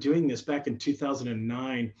started doing this back in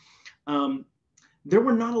 2009, there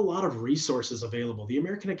were not a lot of resources available. The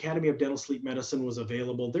American Academy of Dental Sleep Medicine was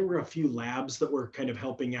available. There were a few labs that were kind of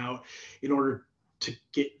helping out in order to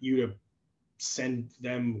get you to send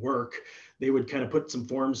them work. They would kind of put some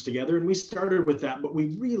forms together and we started with that, but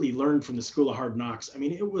we really learned from the School of Hard Knocks.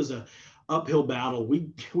 It was a uphill battle.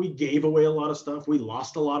 We gave away a lot of stuff. We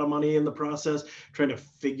lost a lot of money in the process trying to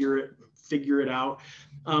figure it out.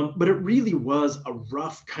 But it really was a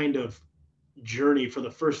rough kind of journey for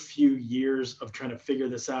the first few years of trying to figure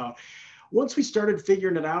this out. Once we started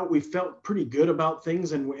figuring it out, we felt pretty good about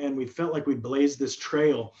things and we felt like we blazed this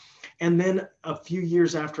trail. And then a few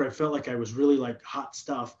years after I felt like I was really like hot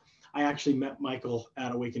stuff, I actually met Michael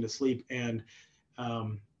at Awaken to Sleep. And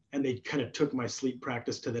and they kind of took my sleep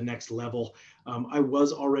practice to the next level. I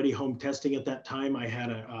was already home testing at that time. I had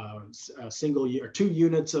a single or 2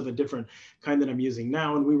 units of a different kind that I'm using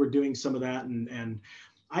now, and we were doing some of that. And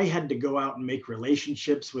I had to go out and make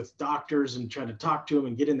relationships with doctors and try to talk to them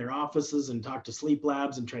and get in their offices and talk to sleep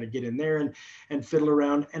labs and try to get in there and fiddle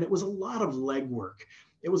around. And it was a lot of legwork.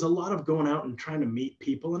 It was a lot of going out and trying to meet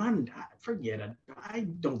people. And forget it. I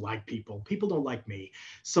don't like people. People don't like me.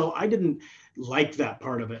 So I didn't like that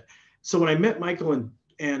part of it. So when I met Michael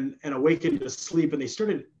and Awakened to Sleep, and they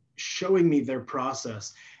started showing me their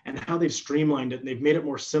process and how they've streamlined it and they've made it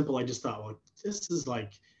more simple, I just thought, well, this is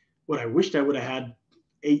like what I wished I would have had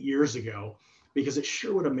 8 years ago, because it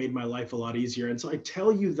sure would have made my life a lot easier. And so I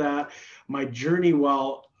tell you that my journey,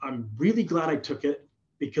 while I'm really glad I took it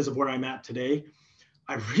because of where I'm at today,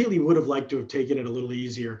 I really would have liked to have taken it a little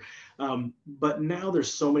easier. But now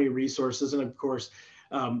there's so many resources. And of course,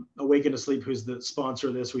 Awaken to Sleep, who's the sponsor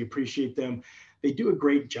of this, we appreciate them. They do a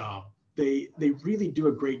great job. They really do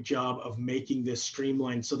a great job of making this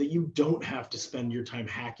streamlined so that you don't have to spend your time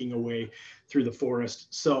hacking away through the forest.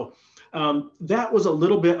 So that was a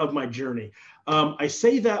little bit of my journey. I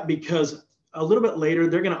say that because a little bit later,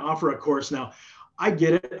 they're going to offer a course. Now, I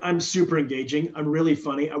get it. I'm super engaging. I'm really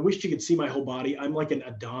funny. I wish you could see my whole body. I'm like an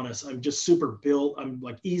Adonis. I'm just super built. I'm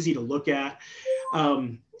like easy to look at.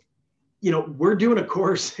 We're doing a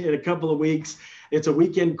course in a couple of weeks. It's a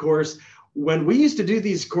weekend course. When we used to do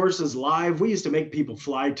these courses live, we used to make people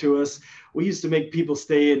fly to us. We used to make people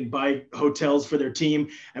stay and buy hotels for their team.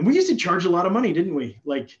 And we used to charge a lot of money, didn't we?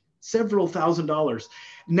 Like several $1,000s.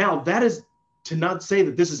 Now, that is to not say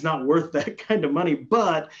that this is not worth that kind of money,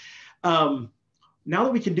 but now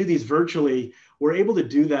that we can do these virtually, we're able to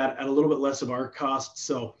do that at a little bit less of our cost.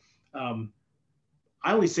 So I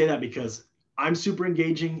only say that because I'm super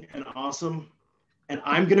engaging and awesome. And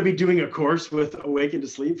I'm going to be doing a course with Awaken to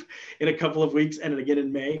Sleep in a couple of weeks and again in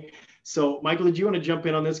May. So Michael, did you want to jump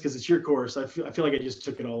in on this? Because it's your course. I feel like I just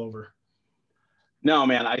took it all over. No,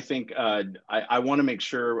 man, I think I want to make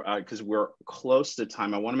sure, because we're close to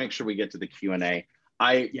time, I want to make sure we get to the Q&A.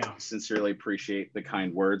 I sincerely appreciate the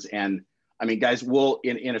kind words. And I mean, guys, we'll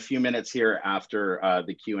in a few minutes here after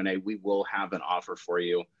the Q&A, we will have an offer for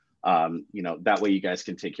you. That way you guys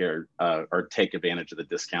can take care or take advantage of the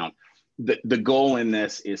discount. The goal in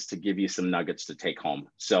this is to give you some nuggets to take home.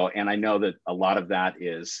 So, and I know that a lot of that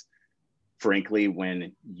is, frankly,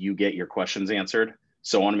 when you get your questions answered.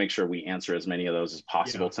 So I want to make sure we answer as many of those as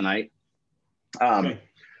possible tonight. Okay.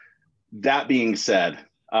 That being said,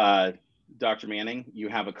 Dr. Manning, you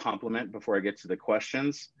have a compliment before I get to the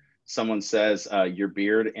questions. Someone says your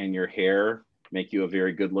beard and your hair make you a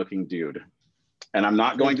very good looking dude. And I'm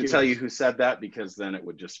not going to tell you who said that, because then it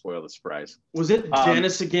would just spoil the surprise. Was it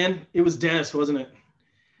Dennis again? It was Dennis, wasn't it?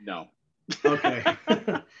 No. Okay.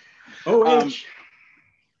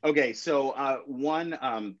 Okay, so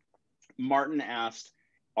Martin asked,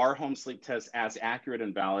 are home sleep tests as accurate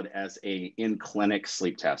and valid as a in-clinic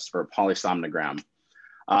sleep test or a polysomnogram?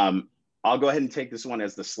 I'll go ahead and take this one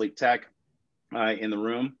as the sleep tech in the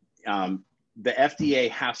room. The FDA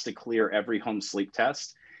has to clear every home sleep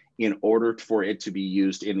test in order for it to be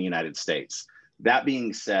used in the United States. That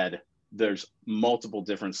being said, there's multiple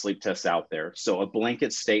different sleep tests out there. So a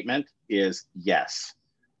blanket statement is yes.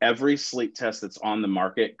 Every sleep test that's on the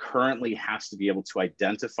market currently has to be able to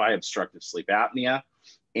identify obstructive sleep apnea,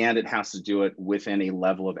 and it has to do it within a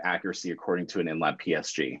level of accuracy according to an in-lab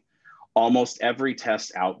PSG. Almost every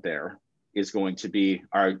test out there is going to be,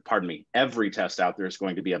 every test out there is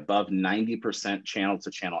going to be above 90%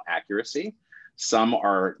 channel-to-channel accuracy. Some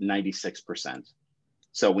are 96%.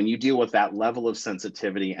 So when you deal with that level of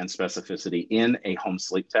sensitivity and specificity in a home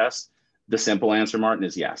sleep test, the simple answer, Martin,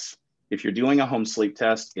 is yes. If you're doing a home sleep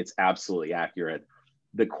test, it's absolutely accurate.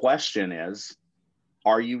 The question is,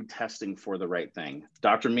 are you testing for the right thing?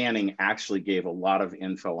 Dr. Manning actually gave a lot of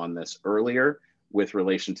info on this earlier with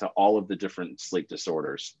relation to all of the different sleep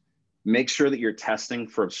disorders. Make sure that you're testing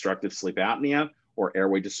for obstructive sleep apnea or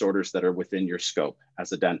airway disorders that are within your scope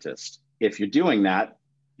as a dentist. If you're doing that,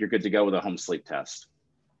 you're good to go with a home sleep test.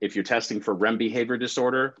 If you're testing for REM behavior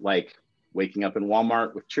disorder, like waking up in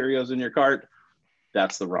Walmart with Cheerios in your cart,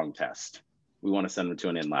 that's the wrong test. We want to send them to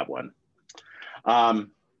an in-lab one.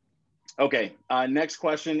 Okay, next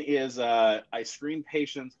question is, I screen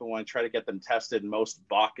patients but want to try to get them tested. Most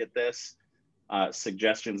balk at this.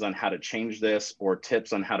 Suggestions on how to change this or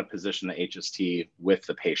tips on how to position the HST with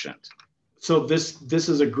the patient. So this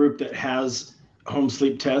is a group that has home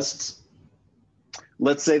sleep tests.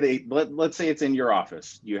 Let's say let's say it's in your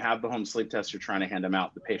office. You have the home sleep test. You're trying to hand them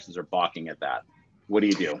out. The patients are balking at that. What do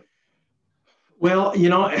you do? Well, you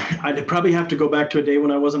know, I'd probably have to go back to a day when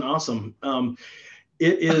I wasn't awesome.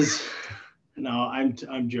 It is, no,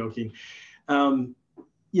 I'm joking. You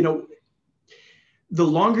know, the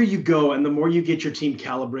longer you go and the more you get your team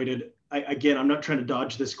calibrated, again, I'm not trying to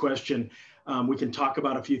dodge this question. We can talk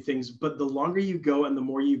about a few things, but the longer you go and the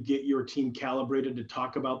more you get your team calibrated to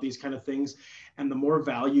talk about these kind of things, and the more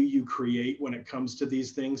value you create when it comes to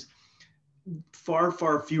these things, far,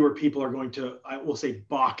 far fewer people are going to, I will say,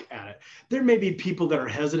 balk at it. There may be people that are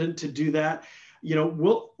hesitant to do that. You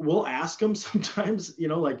know, we'll ask them sometimes, you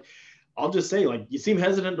know, like, I'll just say, like, you seem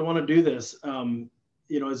hesitant to want to do this. You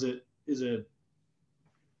know, is it,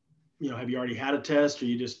 you know, have you already had a test? Or are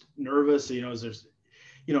you just nervous? You know, is there's,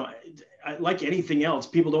 you know, like anything else,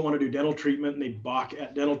 people don't want to do dental treatment and they balk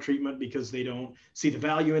at dental treatment because they don't see the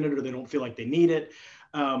value in it or they don't feel like they need it.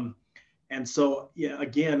 And so, yeah,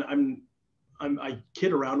 again, I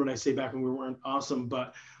kid around when I say back when we weren't awesome,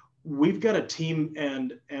 but we've got a team,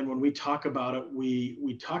 and when we talk about it,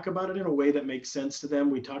 we talk about it in a way that makes sense to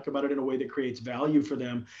them. We talk about it in a way that creates value for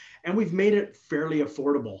them, and we've made it fairly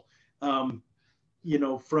affordable. You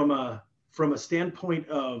know, from a standpoint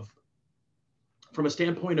of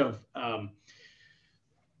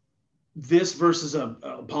this versus a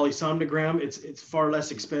polysomnogram, it's far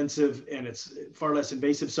less expensive and it's far less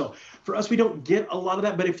invasive. So for us, we don't get a lot of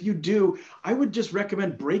that. But if you do, I would just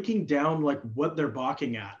recommend breaking down like what they're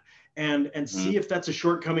balking at and see if that's a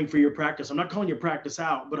shortcoming for your practice. I'm not calling your practice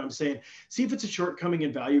out, but I'm saying see if it's a shortcoming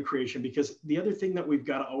in value creation. Because the other thing that we've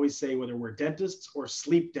got to always say, whether we're dentists or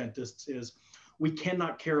sleep dentists, is we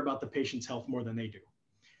cannot care about the patient's health more than they do.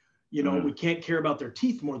 You know, we can't care about their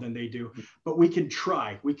teeth more than they do, but we can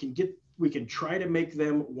try. We can try to make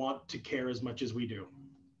them want to care as much as we do.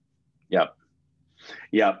 Yep.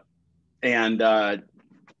 Yep. And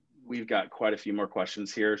we've got quite a few more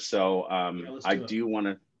questions here. So I do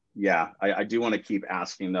want to keep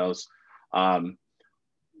asking those. I'm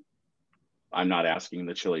not asking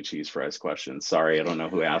the chili cheese fries question. Sorry, I don't know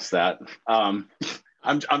who asked that. I'm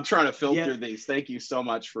trying to filter these. Thank you so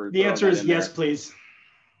much for the answer is yes, please.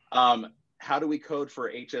 How do we code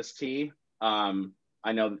for HST?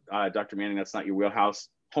 I know, Dr. Manning, that's not your wheelhouse.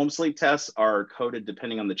 Home sleep tests are coded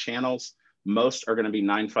depending on the channels. Most are going to be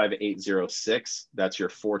 95806. That's your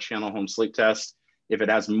 4-channel home sleep test. If it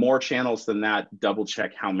has more channels than that, double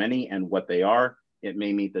check how many and what they are. It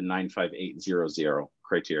may meet the 95800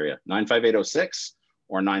 criteria, 95806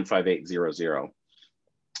 or 95800.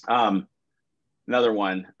 Another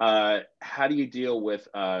one, how do you deal with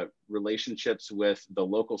relationships with the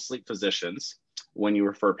local sleep physicians when you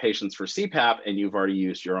refer patients for CPAP and you've already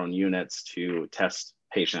used your own units to test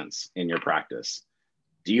patients in your practice?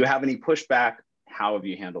 Do you have any pushback? How have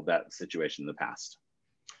you handled that situation in the past?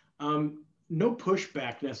 No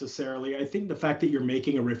pushback necessarily. I think the fact that you're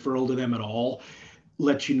making a referral to them at all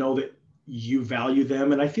lets you know that you value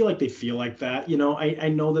them. And I feel like they feel like that. You know, I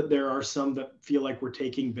know that there are some that feel like we're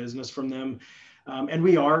taking business from them. And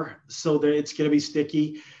we are, so that it's going to be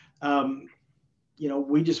sticky. You know,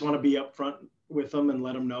 we just want to be upfront with them and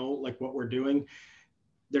let them know like what we're doing.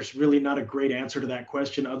 There's really not a great answer to that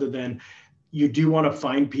question other than you do want to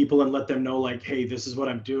find people and let them know like, hey, this is what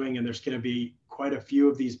I'm doing. And there's going to be quite a few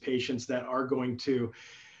of these patients that are going to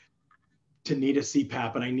need a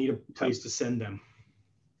CPAP and I need a place to send them.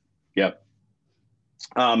 Yep.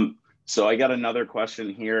 So I got another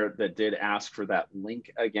question here that did ask for that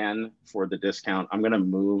link again for the discount. I'm going to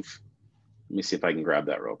move. Let me see if I can grab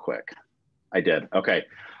that real quick. I did. Okay.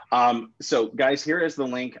 So guys, here is the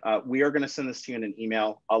link. We are going to send this to you in an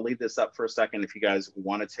email. I'll leave this up for a second if you guys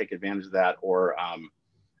want to take advantage of that, or I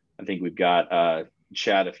think we've got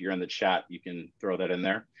chat. If you're in the chat, you can throw that in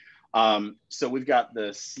there. So we've got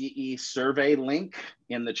the CE survey link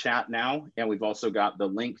in the chat now, and we've also got the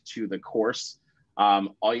link to the course.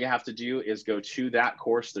 All you have to do is go to that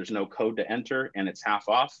course. There's no code to enter and it's half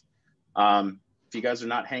off. If you guys are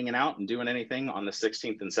not hanging out and doing anything on the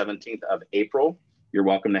 16th and 17th of April, you're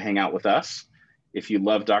welcome to hang out with us. If you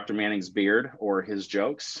love Dr. Manning's beard or his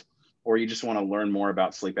jokes, or you just want to learn more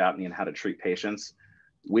about sleep apnea and how to treat patients,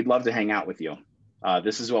 we'd love to hang out with you.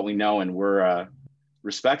 This is what we know, and we're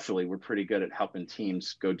respectfully, we're pretty good at helping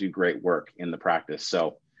teams go do great work in the practice.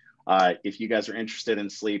 So if you guys are interested in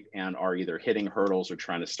sleep and are either hitting hurdles or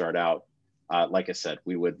trying to start out, like I said,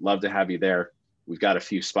 we would love to have you there. We've got a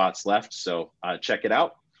few spots left, so check it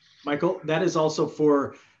out. Michael, that is also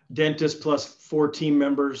for dentists plus 4 team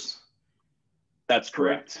members. That's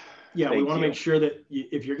correct. Yeah, we want to make sure that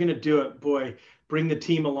if you're going to do it, boy, bring the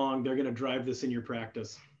team along. They're going to drive this in your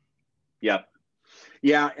practice. Yep.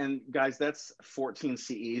 Yeah, and guys, that's 14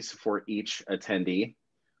 CEs for each attendee.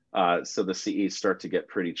 So the CEs start to get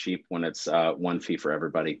pretty cheap when it's one fee for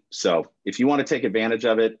everybody. So if you want to take advantage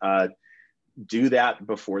of it, do that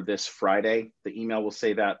before this Friday. The email will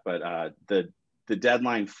say that, but the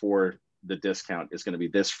deadline for the discount is going to be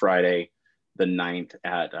this Friday, the 9th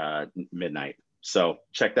at midnight. So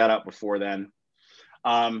check that out before then.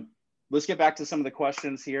 Let's get back to some of the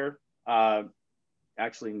questions here.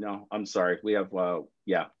 Actually, no, I'm sorry. We have,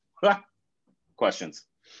 questions.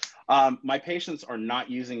 My patients are not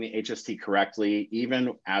using the HST correctly,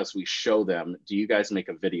 even as we show them. Do you guys make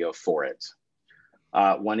a video for it?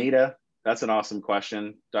 Juanita, that's an awesome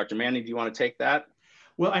question. Dr. Manning, do you want to take that?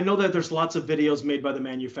 Well, I know that there's lots of videos made by the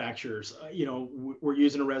manufacturers. You know, we're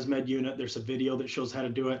using a ResMed unit. There's a video that shows how to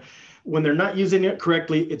do it. When they're not using it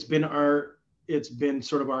correctly, it's been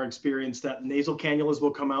sort of our experience that nasal cannulas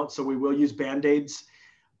will come out. So we will use Band-Aids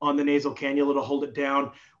on the nasal cannula to hold it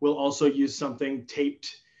down. We'll also use something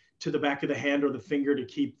taped to the back of the hand or the finger to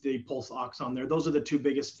keep the pulse ox on there. Those are the two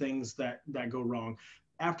biggest things that go wrong.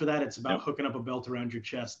 After that, it's about hooking up a belt around your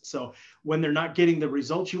chest. So when they're not getting the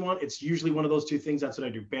results you want, it's usually one of those two things. That's what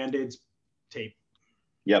I do: Band-Aids, tape.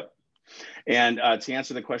 Yep. And to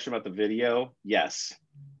answer the question about the video, yes.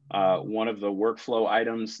 One of the workflow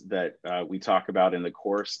items that we talk about in the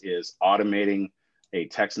course is automating a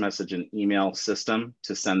text message and email system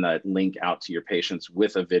to send that link out to your patients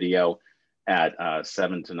with a video at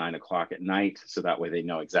 7 to 9 o'clock at night. So that way they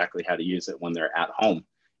know exactly how to use it when they're at home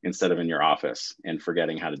instead of in your office and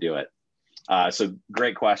forgetting how to do it. So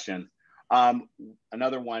great question.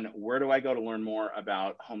 Another one, where do I go to learn more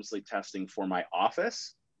about home sleep testing for my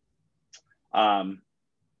office?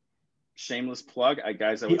 Shameless plug,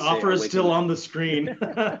 guys. The offer is still on the screen.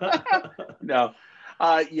 No,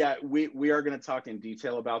 yeah, we are going to talk in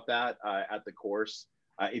detail about that at the course.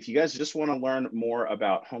 If you guys just want to learn more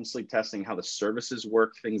about home sleep testing, how the services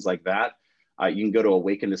work, things like that, you can go to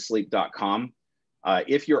awakentosleep.com.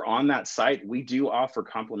 If you're on that site, we do offer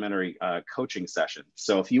complimentary coaching sessions.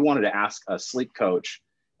 So if you wanted to ask a sleep coach,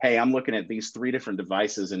 hey, I'm looking at these 3 different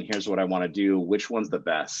devices and here's what I want to do, which one's the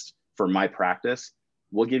best for my practice,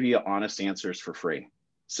 we'll give you honest answers for free.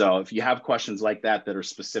 So if you have questions like that that are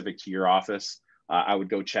specific to your office, I would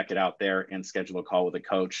go check it out there and schedule a call with a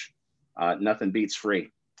coach. Nothing beats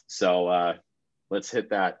free. So let's hit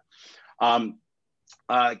that.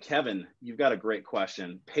 Kevin, you've got a great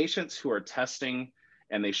question. Patients who are testing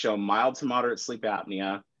and they show mild to moderate sleep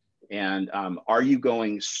apnea, and are you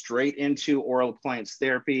going straight into oral appliance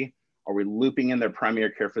therapy? Are we looping in their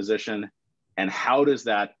primary care physician? And how does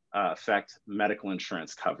that affect medical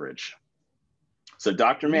insurance coverage? So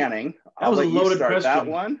Dr. Manning, I'll let you start that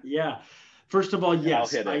one. Yeah. First of all,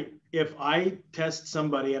 yes, I'll hit it. If I test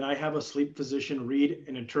somebody and I have a sleep physician read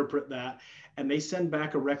and interpret that, and they send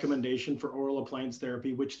back a recommendation for oral appliance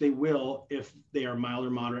therapy, which they will if they are mild or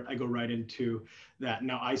moderate, I go right into that.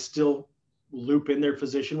 Now, I still loop in their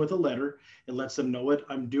physician with a letter. It lets them know what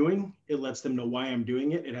I'm doing. It lets them know why I'm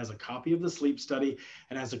doing it. It has a copy of the sleep study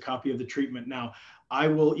and has a copy of the treatment. Now, I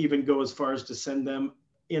will even go as far as to send them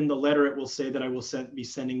in the letter. It will say that I will be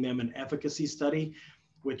sending them an efficacy study,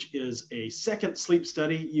 which is a second sleep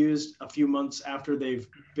study used a few months after they've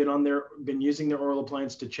been using their oral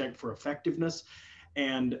appliance to check for effectiveness,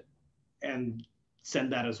 and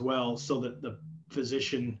send that as well so that the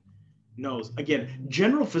physician knows. Again,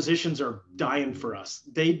 general physicians are dying for us.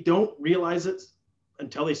 They don't realize it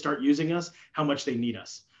until they start using us, how much they need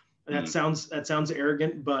us. And that sounds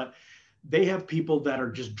arrogant, but they have people that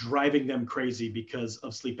are just driving them crazy because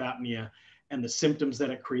of sleep apnea and the symptoms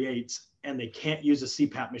that it creates, and they can't use a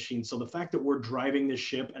CPAP machine. So the fact that we're driving this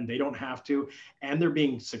ship and they don't have to, and they're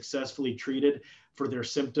being successfully treated for their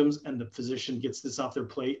symptoms, and the physician gets this off their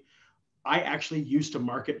plate, I actually used to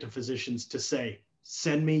market to physicians to say,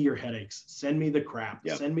 send me your headaches, send me the crap,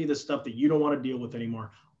 send me the stuff that you don't want to deal with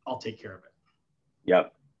anymore. I'll take care of it.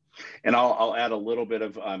 Yep. And I'll add a little bit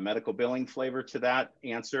of medical billing flavor to that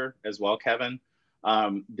answer as well, Kevin.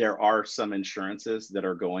 There are some insurances that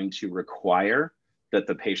are going to require that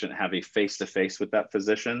the patient have a face-to-face with that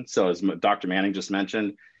physician. So as Dr. Manning just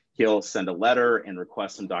mentioned, he'll send a letter and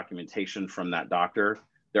request some documentation from that doctor.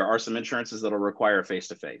 There are some insurances that'll require a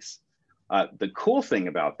face-to-face. The cool thing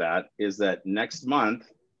about that is that next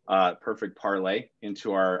month, perfect parlay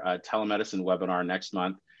into our telemedicine webinar next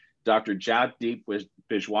month, Dr. Jagdeep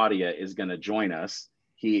Bijwadia is going to join us.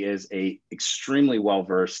 He is a extremely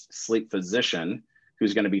well-versed sleep physician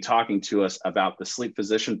who's going to be talking to us about the sleep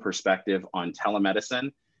physician perspective on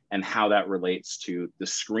telemedicine and how that relates to the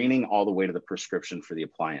screening all the way to the prescription for the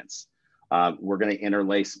appliance. We're going to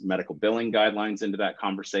interlace medical billing guidelines into that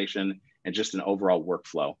conversation and just an overall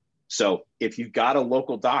workflow. So if you've got a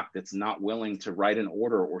local doc that's not willing to write an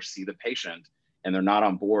order or see the patient and they're not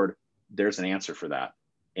on board, there's an answer for that.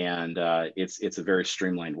 And it's a very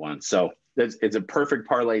streamlined one. So it's a perfect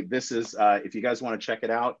parlay. This is, if you guys want to check it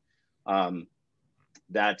out,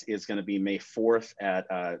 that is going to be May 4th at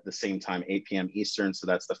the same time, 8 p.m. Eastern. So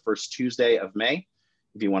that's the first Tuesday of May,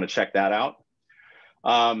 if you want to check that out.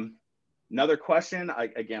 Another question,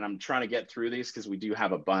 again, I'm trying to get through these because we do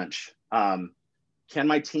have a bunch. Can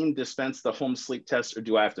my team dispense the home sleep test, or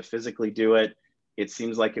do I have to physically do it? It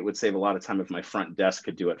seems like it would save a lot of time if my front desk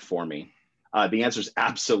could do it for me. The answer is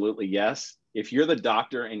absolutely yes. If you're the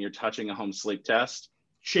doctor and you're touching a home sleep test,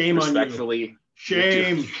 shame on you.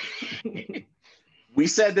 Shame. We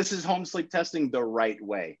said this is home sleep testing the right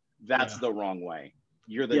way. That's the wrong way.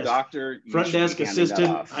 You're the doctor. Front desk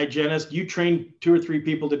assistant, hygienist. You train 2 or 3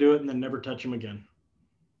 people to do it and then never touch them again.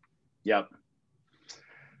 Yep.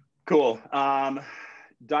 Cool.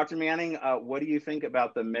 Dr. Manning, what do you think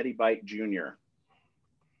about the MediBite Junior?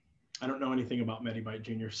 I don't know anything about MediBite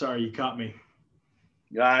Junior. Sorry, you caught me.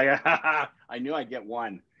 I knew I'd get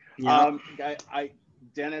one. Yeah.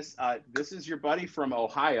 Dennis, this is your buddy from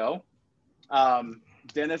Ohio.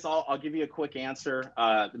 Dennis, I'll give you a quick answer.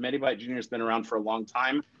 The MediBite Junior has been around for a long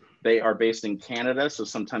time. They are based in Canada, so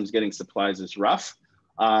sometimes getting supplies is rough.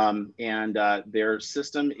 And their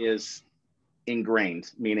system is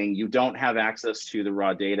ingrained, meaning you don't have access to the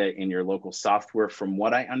raw data in your local software. From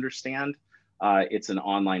what I understand, it's an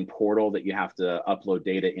online portal that you have to upload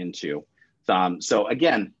data into. So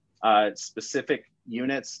again, specific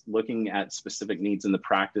units, looking at specific needs in the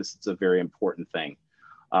practice, it's a very important thing.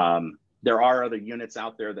 There are other units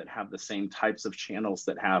out there that have the same types of channels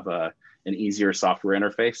that have an easier software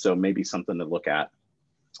interface, so maybe something to look at.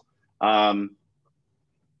 How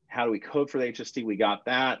do we code for the HST? We got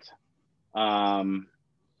that.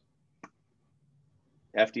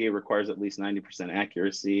 FDA requires at least 90%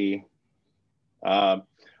 accuracy. The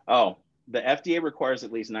FDA requires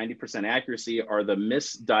at least 90% accuracy. Are the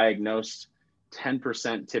misdiagnosed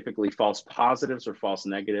 10% typically false positives or false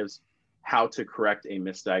negatives? How to correct a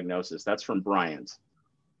misdiagnosis? That's from Bryant.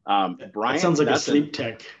 Bryant, that sounds like a sleep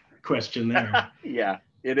tech question there. Yeah,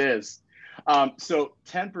 it is. So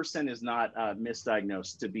 10% is not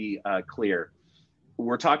misdiagnosed, to be clear.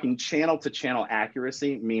 We're talking channel to channel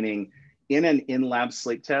accuracy, meaning in an in-lab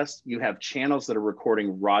sleep test, you have channels that are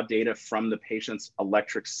recording raw data from the patient's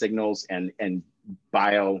electric signals and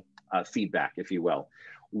bio feedback, if you will.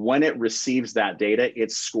 When it receives that data,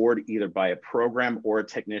 it's scored either by a program or a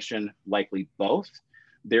technician, likely both.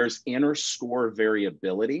 There's inner score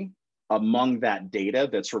variability among that data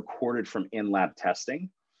that's recorded from in-lab testing.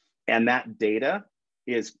 And that data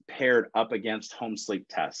is paired up against home sleep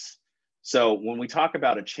tests. So when we talk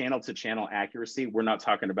about a channel-to-channel accuracy, we're not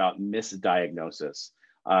talking about misdiagnosis.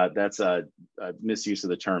 That's a misuse of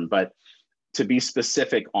the term. But to be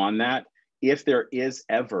specific on that, if there is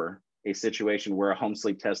ever a situation where a home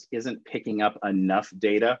sleep test isn't picking up enough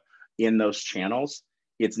data in those channels,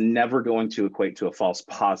 it's never going to equate to a false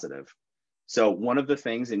positive. So one of the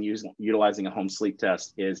things in utilizing a home sleep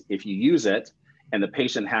test is if you use it and the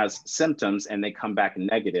patient has symptoms and they come back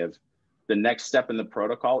negative, the next step in the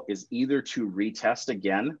protocol is either to retest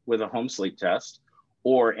again with a home sleep test,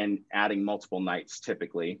 or in adding multiple nights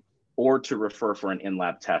typically, or to refer for an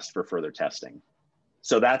in-lab test for further testing.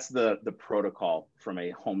 So that's the protocol from a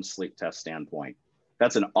home sleep test standpoint.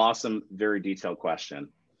 That's an awesome, very detailed question.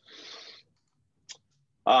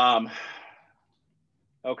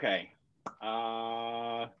 Okay.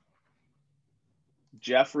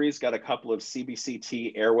 Jeffrey's got a couple of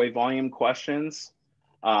CBCT airway volume questions.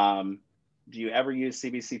 Do you ever use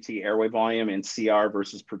CBCT airway volume in CR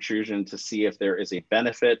versus protrusion to see if there is a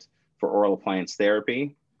benefit for oral appliance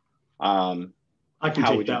therapy? I can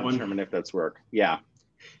take that one. Determine if that's work? Yeah.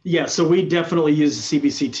 Yeah, so we definitely use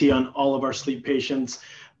CBCT on all of our sleep patients.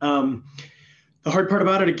 The hard part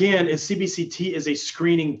about it, again, is CBCT is a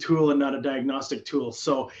screening tool and not a diagnostic tool.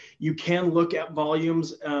 So you can look at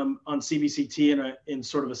volumes on CBCT in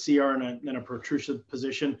sort of a CR and a protrusive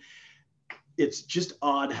position. It's just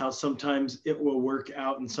odd how sometimes it will work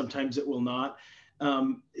out and sometimes it will not.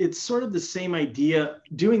 It's sort of the same idea.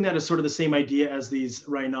 Doing that is sort of the same idea as these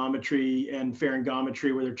rhinometry and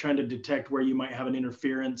pharyngometry, where they're trying to detect where you might have an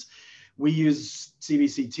interference. We use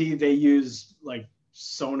CBCT, they use like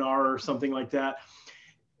sonar or something like that.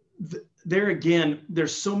 There again,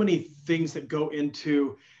 there's so many things that go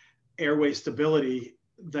into airway stability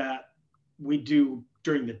that we do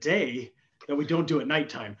during the day that we don't do at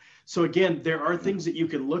nighttime. So again, there are things that you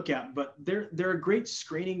can look at, but they're a great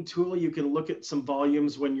screening tool. You can look at some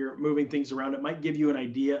volumes when you're moving things around. It might give you an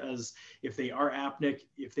idea as if they are apneic,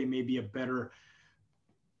 if they may be a better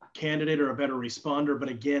candidate or a better responder. But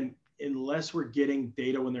again, unless we're getting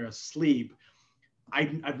data when they're asleep,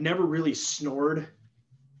 I've never really snored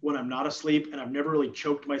when I'm not asleep, and I've never really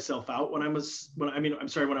choked myself out when I'm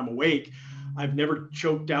awake. I've never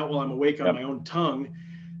choked out while I'm awake on my own tongue.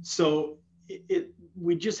 So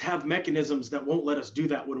we just have mechanisms that won't let us do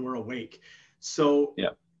that when we're awake. So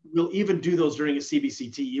we'll even do those during a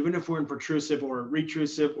CBCT, even if we're in protrusive or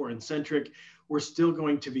retrusive or eccentric, we're still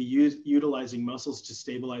going to be utilizing muscles to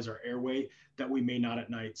stabilize our airway that we may not at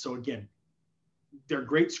night. So again, they're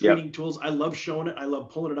great screening tools. I love showing it. I love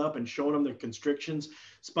pulling it up and showing them the constrictions,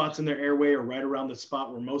 spots in their airway or right around the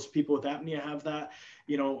spot where most people with apnea have that.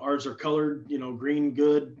 Ours are colored, green,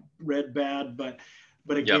 good, red, bad,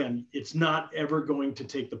 but again, it's not ever going to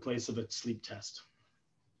take the place of a sleep test.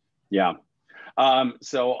 Yeah.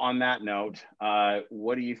 So on that note,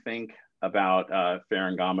 what do you think about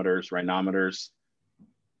pharyngometers, rhinometers?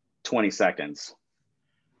 20 seconds.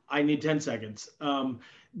 I need 10 seconds.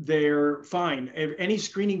 They're fine. Any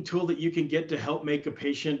screening tool that you can get to help make a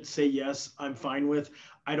patient say, yes, I'm fine with,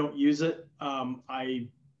 I don't use it. I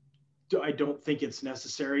don't think it's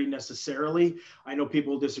necessarily. I know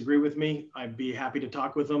people disagree with me. I'd be happy to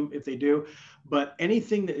talk with them if they do. But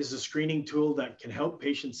anything that is a screening tool that can help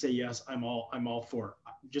patients say, yes, I'm all for it.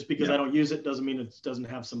 Just because I don't use it doesn't mean it doesn't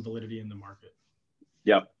have some validity in the market.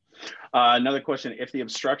 Yep. Another question, if the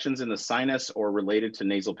obstructions in the sinus or related to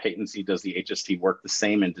nasal patency, does the HST work the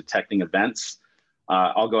same in detecting events?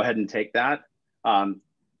 I'll go ahead and take that.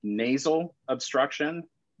 Nasal obstruction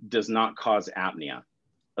does not cause apnea.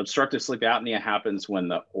 Obstructive sleep apnea happens when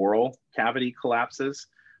the oral cavity collapses,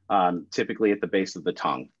 typically at the base of the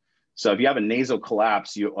tongue. So if you have a nasal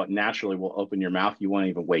collapse, you naturally will open your mouth. You won't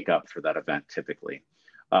even wake up for that event typically.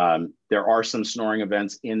 There are some snoring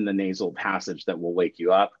events in the nasal passage that will wake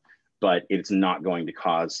you up, but it's not going to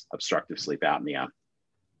cause obstructive sleep apnea.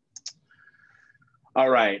 All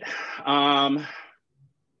right.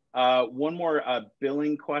 One more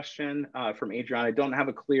billing question from Adrian. I don't have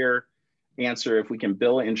a clear answer if we can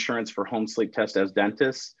bill insurance for home sleep test as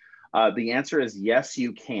dentists. The answer is yes,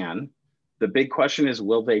 you can. The big question is,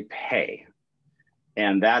 will they pay?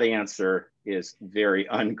 And that answer is very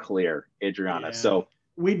unclear, Adriana. Yeah. So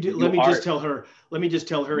let me just tell her in a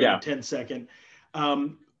 10-second.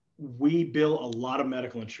 We bill a lot of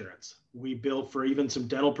medical insurance. We bill for even some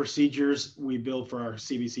dental procedures. We bill for our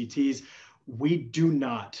CBCTs. We do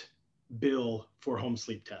not bill for home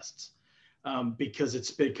sleep tests because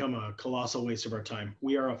it's become a colossal waste of our time.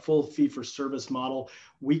 We are a full fee-for-service model.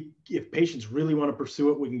 If patients really want to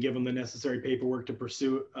pursue it, we can give them the necessary paperwork to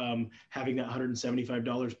pursue having that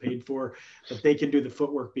 $175 paid for, but they can do the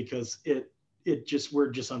footwork because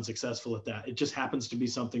we're just unsuccessful at that. It just happens to be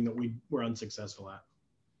something that we're unsuccessful at.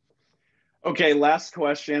 Okay, last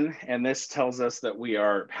question, and this tells us that we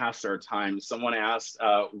are past our time. Someone asked,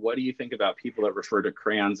 what do you think about people that refer to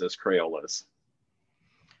crayons as Crayolas?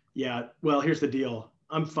 Yeah, well, here's the deal.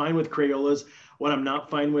 I'm fine with Crayolas. What I'm not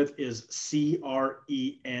fine with is CRENS,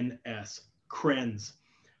 Crens.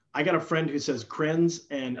 I got a friend who says Crens,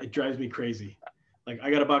 and it drives me crazy. Like, I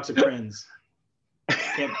got a box of Crens.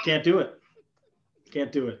 Can't do it.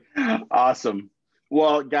 Can't do it. Awesome.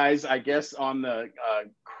 Well, guys, I guess on the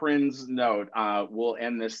Crens note, we'll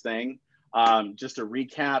end this thing. Just a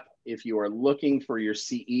recap, if you are looking for your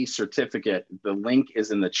CE certificate, the link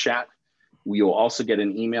is in the chat. You'll also get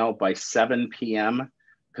an email by 7 p.m.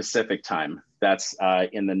 Pacific time. That's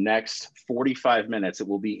in the next 45 minutes. It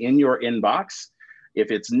will be in your inbox. If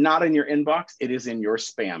it's not in your inbox, it is in your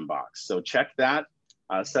spam box. So check that,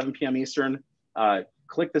 7 p.m. Eastern.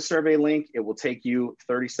 Click the survey link. It will take you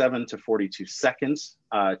 37 to 42 seconds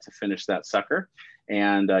to finish that sucker,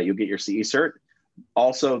 and you'll get your CE cert.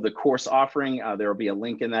 Also, the course offering, there will be a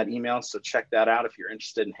link in that email, so check that out if you're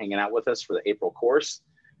interested in hanging out with us for the April course.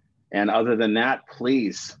 And other than that,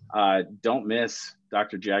 please don't miss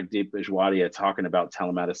Dr. Jagdeep Bijwadia talking about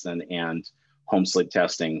telemedicine and home sleep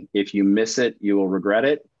testing. If you miss it, you will regret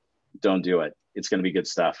it. Don't do it. It's going to be good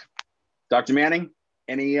stuff. Dr. Manning,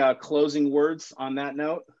 any closing words on that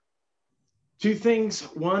note? Two things.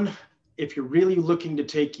 One, if you're really looking to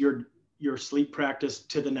take your sleep practice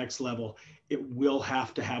to the next level, it will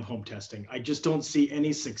have to have home testing. I just don't see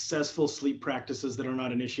any successful sleep practices that are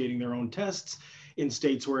not initiating their own tests in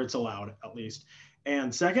states where it's allowed, at least.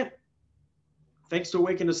 And second, thanks to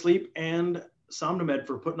Awaken to Sleep and SomnoMed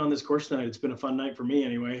for putting on this course tonight. It's been a fun night for me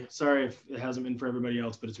anyway. Sorry if it hasn't been for everybody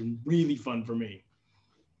else, but it's been really fun for me.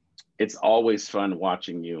 It's always fun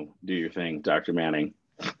watching you do your thing, Dr. Manning.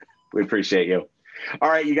 We appreciate you. All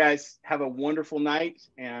right, you guys have a wonderful night,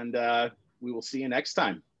 and we will see you next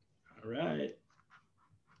time. All right.